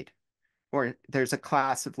aside, or there's a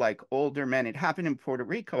class of like older men. It happened in Puerto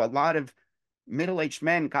Rico. A lot of middle-aged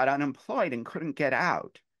men got unemployed and couldn't get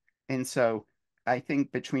out. And so I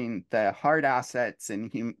think between the hard assets and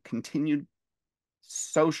continued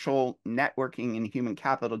social networking and human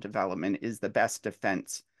capital development is the best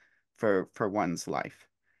defense for one's life.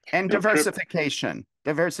 And diversification.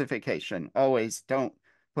 Always don't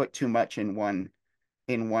put too much in one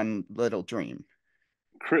little dream.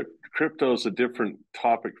 Crypto is a different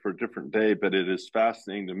topic for a different day, but it is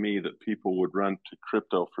fascinating to me that people would run to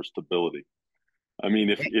crypto for stability. I mean,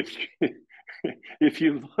 if if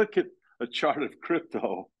you look at a chart of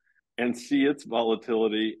crypto and see its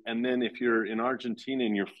volatility, and then if you're in Argentina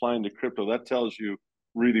and you're flying to crypto, that tells you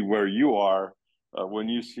really where you are. When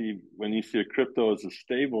you see a crypto as a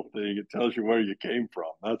stable thing, it tells you where you came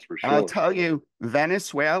from. That's for I'll sure. tell you,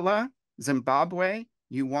 Venezuela, Zimbabwe,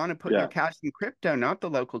 you want to put your Yeah, cash in crypto, not the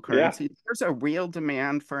local yeah, currency. There's a real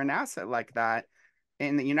demand for an asset like that.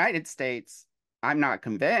 In the United States, I'm not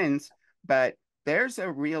convinced, but there's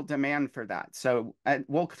a real demand for that. So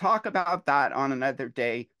we'll talk about that on another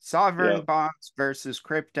day. yeah. Sovereign bonds versus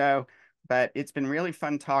crypto. But it's been really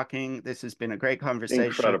fun talking. This has been a great conversation.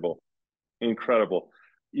 Incredible, incredible.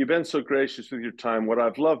 You've been so gracious with your time. What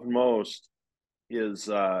I've loved most is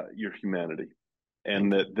your humanity,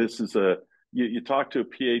 and Thank you. that this is a you talk to a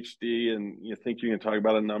PhD and you think you can talk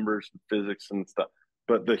about numbers and physics and stuff,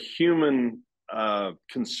 but the human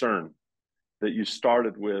concern that you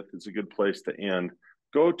started with is a good place to end.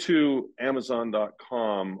 Go to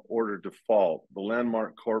Amazon.com, order Default, the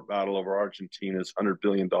landmark court battle over Argentina's $100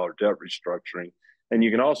 billion debt restructuring. And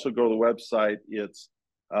you can also go to the website. It's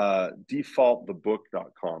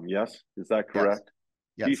defaultthebook.com. Yes, is that Yes. correct?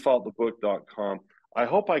 Yes. Defaultthebook.com. I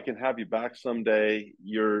hope I can have you back someday.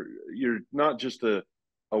 You're not just a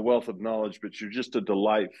wealth of knowledge, but you're just a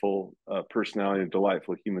delightful personality, a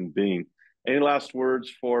delightful human being. Any last words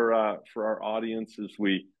for our audience as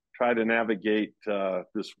we try to navigate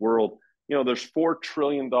this world? You know, there's $4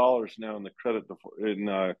 trillion now in the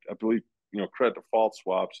I believe, credit default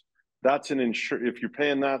swaps. That's an insure. If you're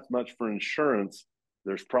paying that much for insurance,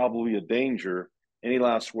 there's probably a danger. Any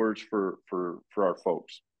last words for our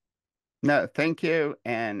folks? No, thank you.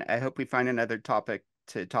 And I hope we find another topic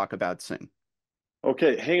to talk about soon.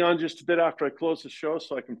 Okay, hang on just a bit after I close the show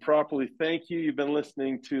so I can properly thank you. You've been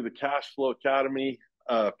listening to the Cashflow Academy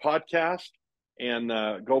podcast. And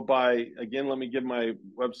go by, again, let me give my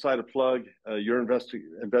website a plug,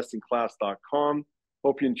 yourinvestingclass.com.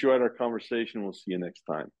 Hope you enjoyed our conversation. We'll see you next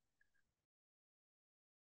time.